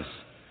meaningless.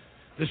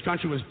 This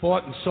country was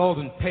bought and sold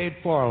and paid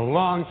for a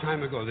long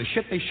time ago. The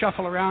shit they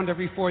shuffle around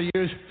every 4 years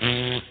doesn't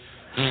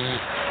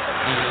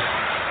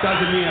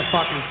mean a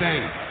fucking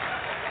thing.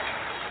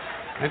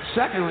 And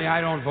secondly,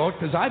 I don't vote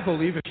because I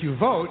believe if you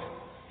vote,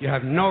 you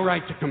have no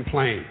right to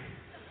complain.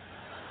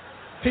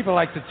 People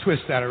like to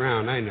twist that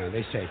around, I know.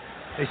 They say,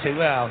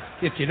 well,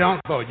 if you don't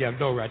vote, you have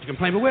no right to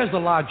complain. But where's the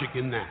logic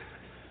in that?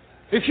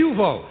 If you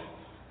vote,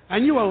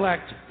 and you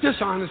elect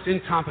dishonest,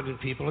 incompetent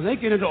people, and they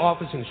get into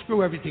office and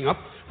screw everything up,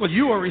 well,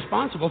 you are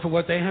responsible for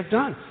what they have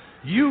done.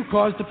 You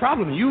caused the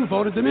problem. You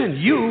voted them in.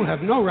 You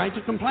have no right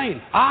to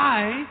complain.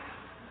 I,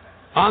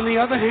 on the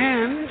other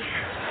hand,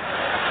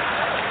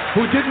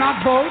 who did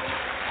not vote,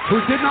 who,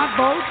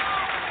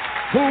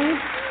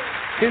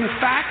 in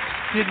fact,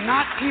 did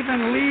not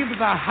even leave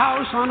the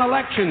house on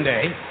election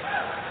day,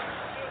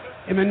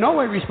 am in no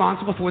way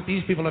responsible for what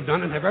these people have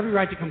done and have every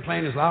right to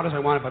complain as loud as I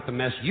want about the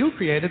mess you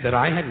created that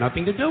I had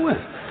nothing to do with.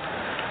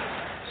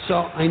 So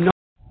I know.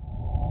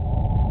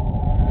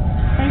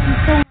 Thank you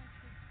so much.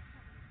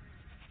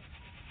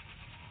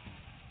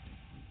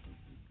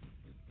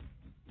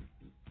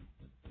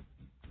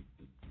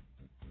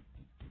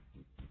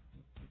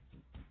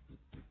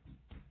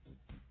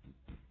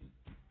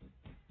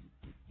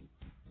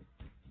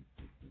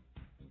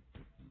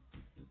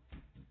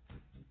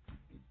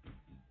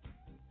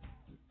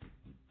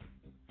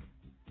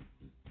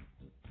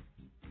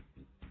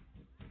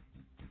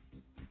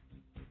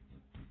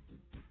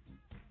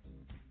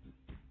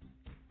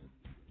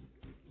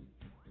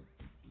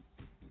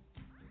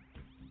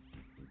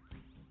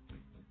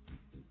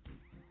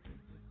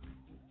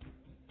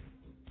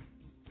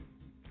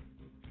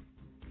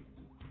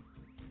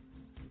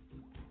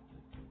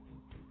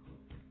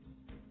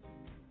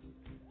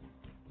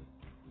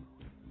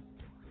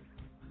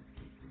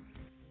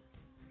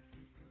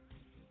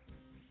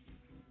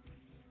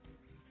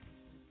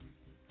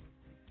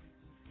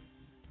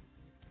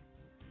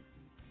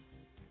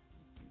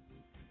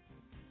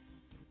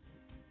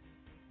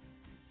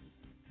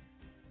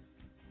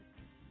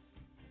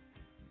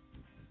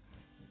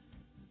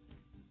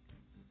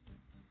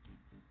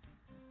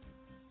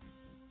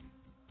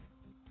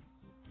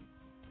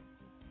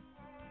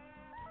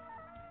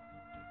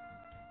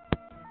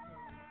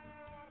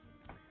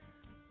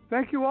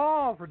 Thank you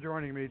all for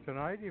joining me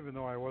tonight, even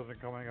though I wasn't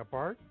coming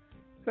apart.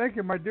 Thank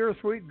you, my dear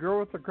sweet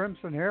girl with the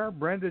crimson hair,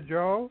 Brenda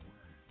Joe,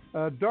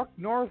 Duck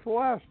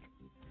Northwest,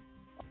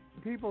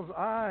 People's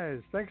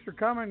Eyes. Thanks for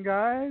coming,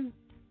 guys.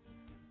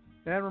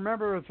 And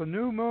remember, it's a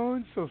new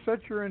moon, so set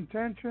your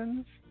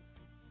intentions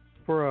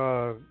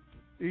for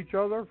each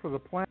other, for the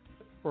planet,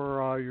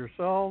 for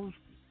yourselves,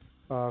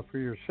 for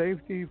your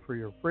safety, for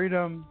your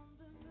freedom,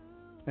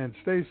 and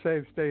stay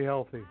safe, stay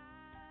healthy.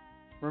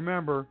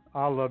 Remember,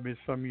 I love me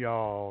some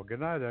y'all.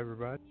 Good night,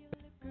 everybody.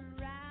 The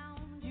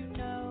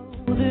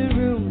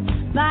room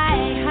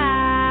by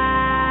heart.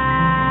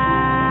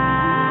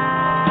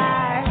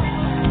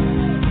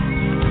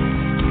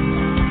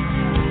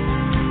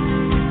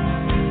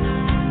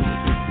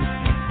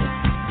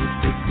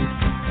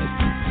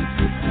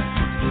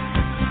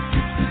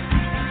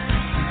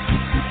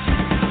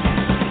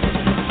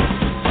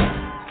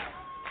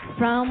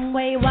 From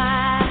way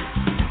wide,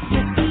 you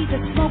see the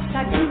smoke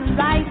like blue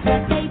lights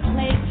that they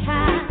play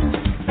cats,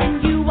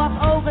 and you walk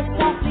over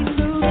softly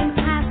moving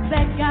past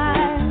that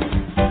guy.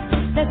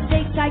 The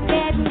stakes are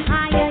getting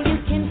higher, you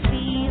can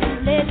feel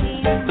it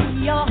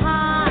in your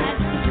heart.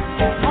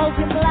 Hold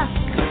your bluff,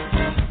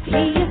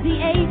 he is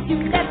the ace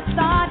you never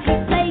thought he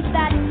played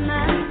that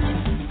much,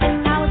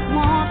 and now it's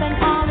more than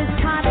all his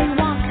cards he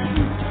wants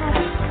to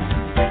touch.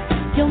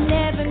 You'll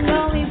never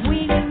know if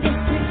we can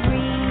disagree.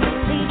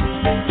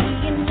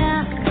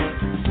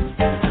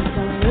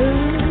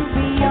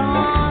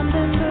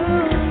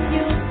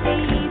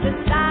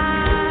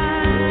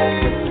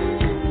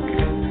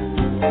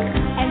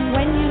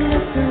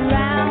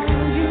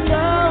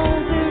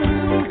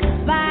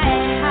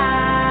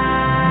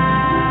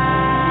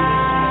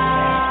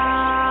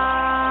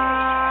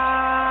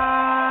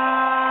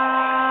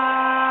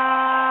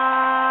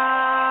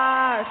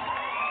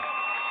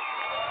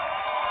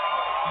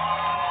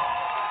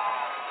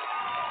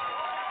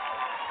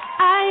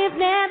 I've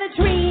never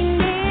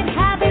dreamed it.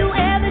 Have you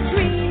ever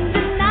dreamed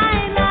a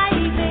night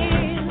like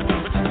this?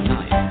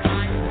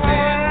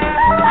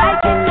 I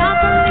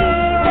cannot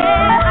believe it.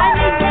 I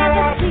may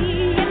never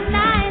see a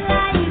night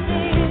like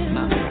this.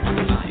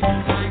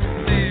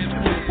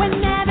 When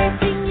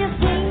everything you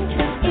think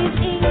is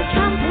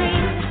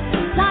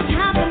incomplete, not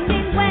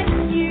happening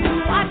when you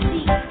are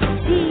deep.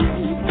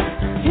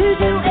 Did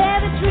you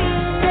ever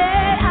dream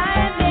it?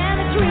 I've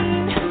never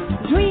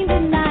dreamed a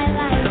night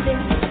like this.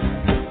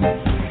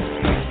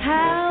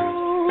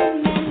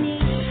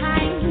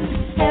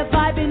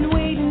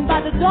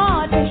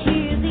 God to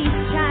hear these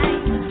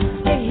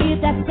chimes, to hear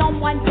that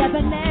someone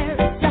debonair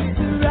just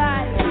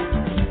arrived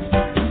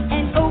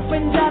and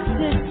opened up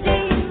to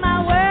see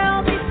my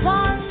world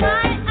before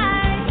my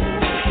eyes.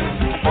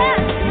 A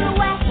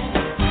silhouette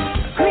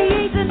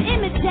creates an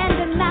image and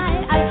a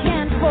night I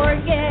can't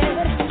forget.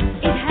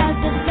 It has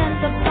a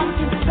sense of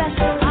something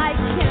special I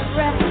can't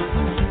rest.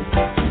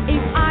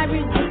 If I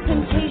resist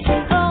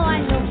temptation, oh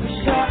I know for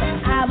sure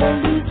I will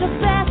lose the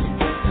best.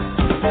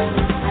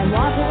 I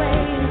walk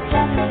away and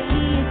suddenly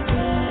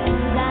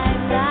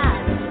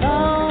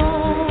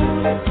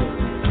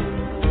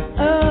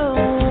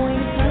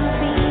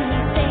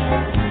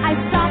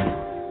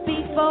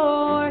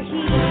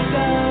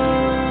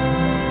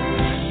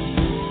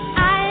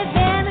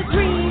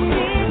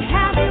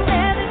have you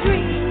ever dreamed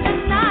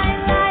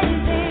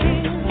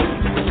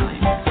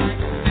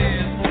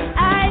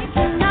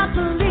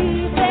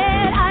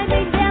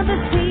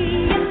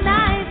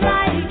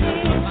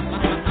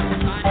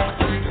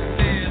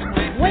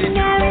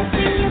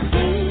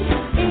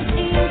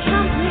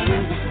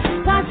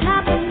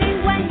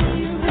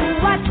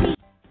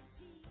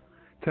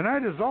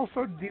tonight is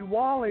also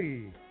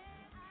Diwali.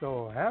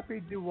 So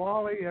happy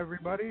Diwali,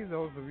 everybody.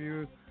 Those of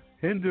you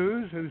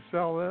Hindus who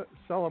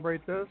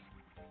celebrate this,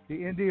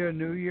 the India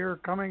New Year,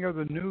 coming of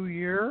the New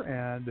Year,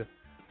 and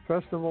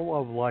Festival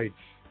of Lights.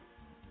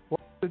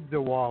 Blessed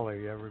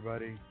Diwali,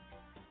 everybody.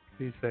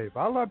 Be safe.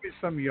 I love you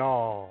some,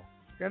 y'all.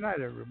 Good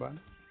night, everybody.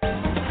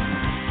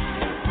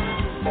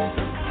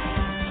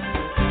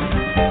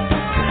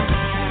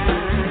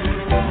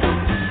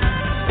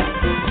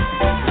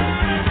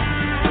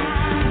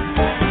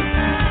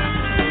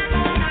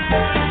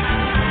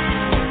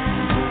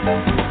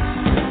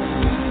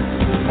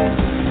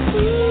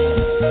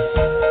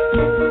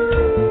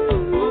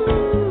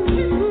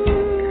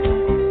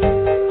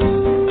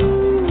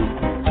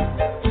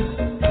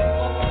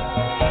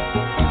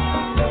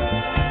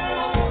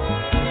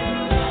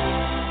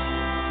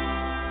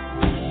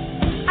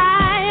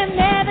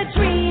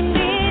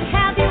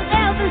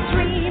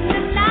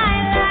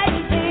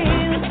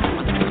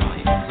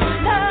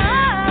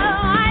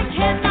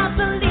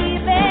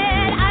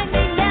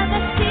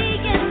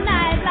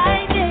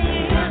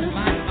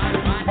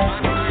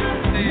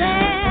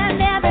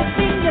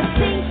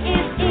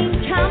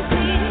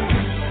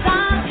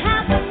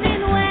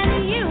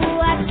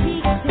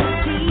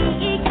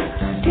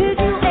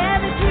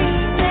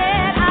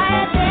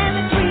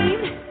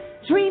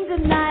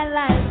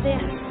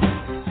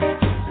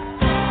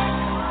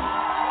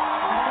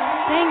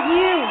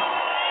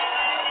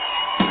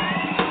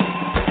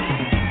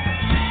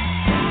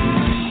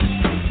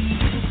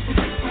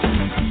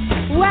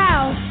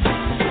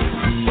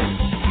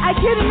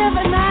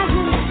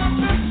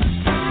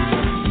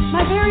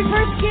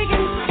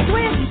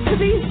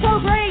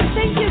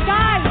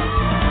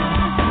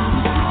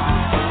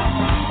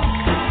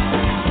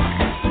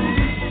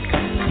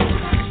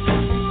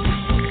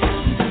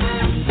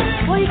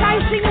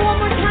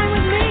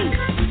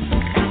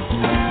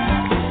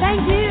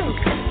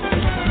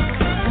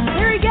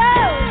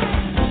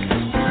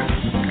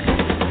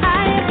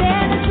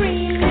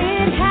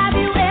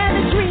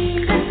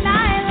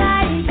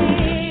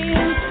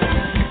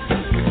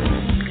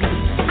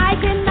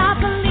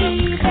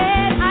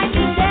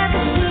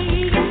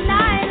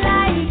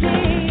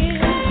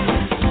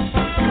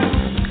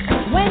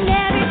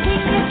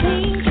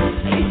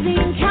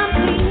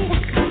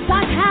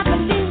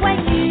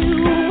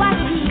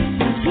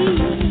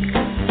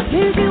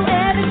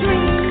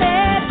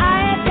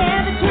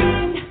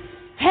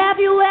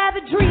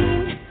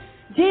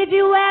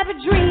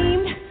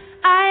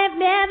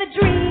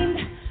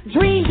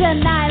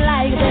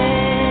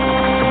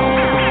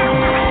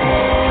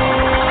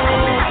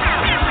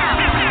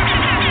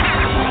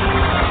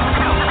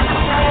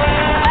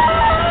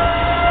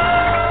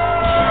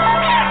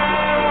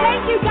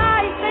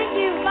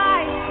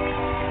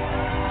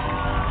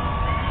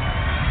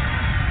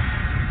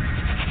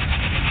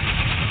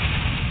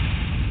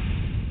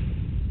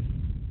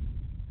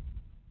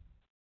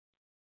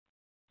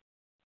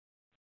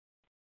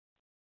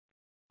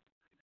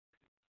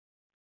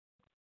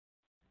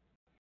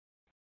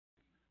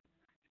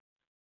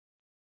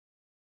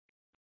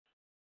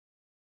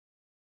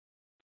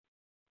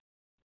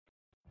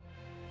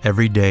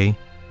 Every day,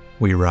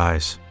 we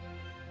rise,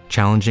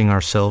 challenging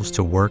ourselves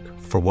to work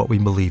for what we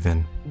believe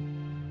in.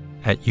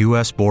 At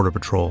U.S. Border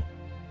Patrol,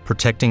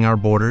 protecting our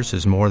borders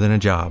is more than a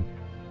job.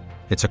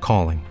 It's a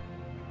calling.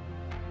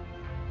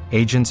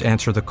 Agents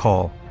answer the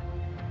call,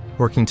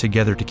 working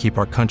together to keep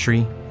our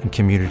country and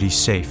communities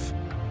safe.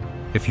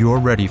 If you're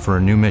ready for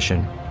a new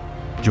mission,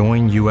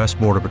 join U.S.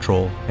 Border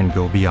Patrol and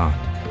go beyond.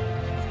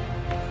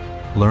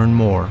 Learn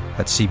more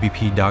at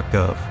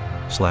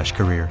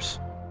cbp.gov/careers.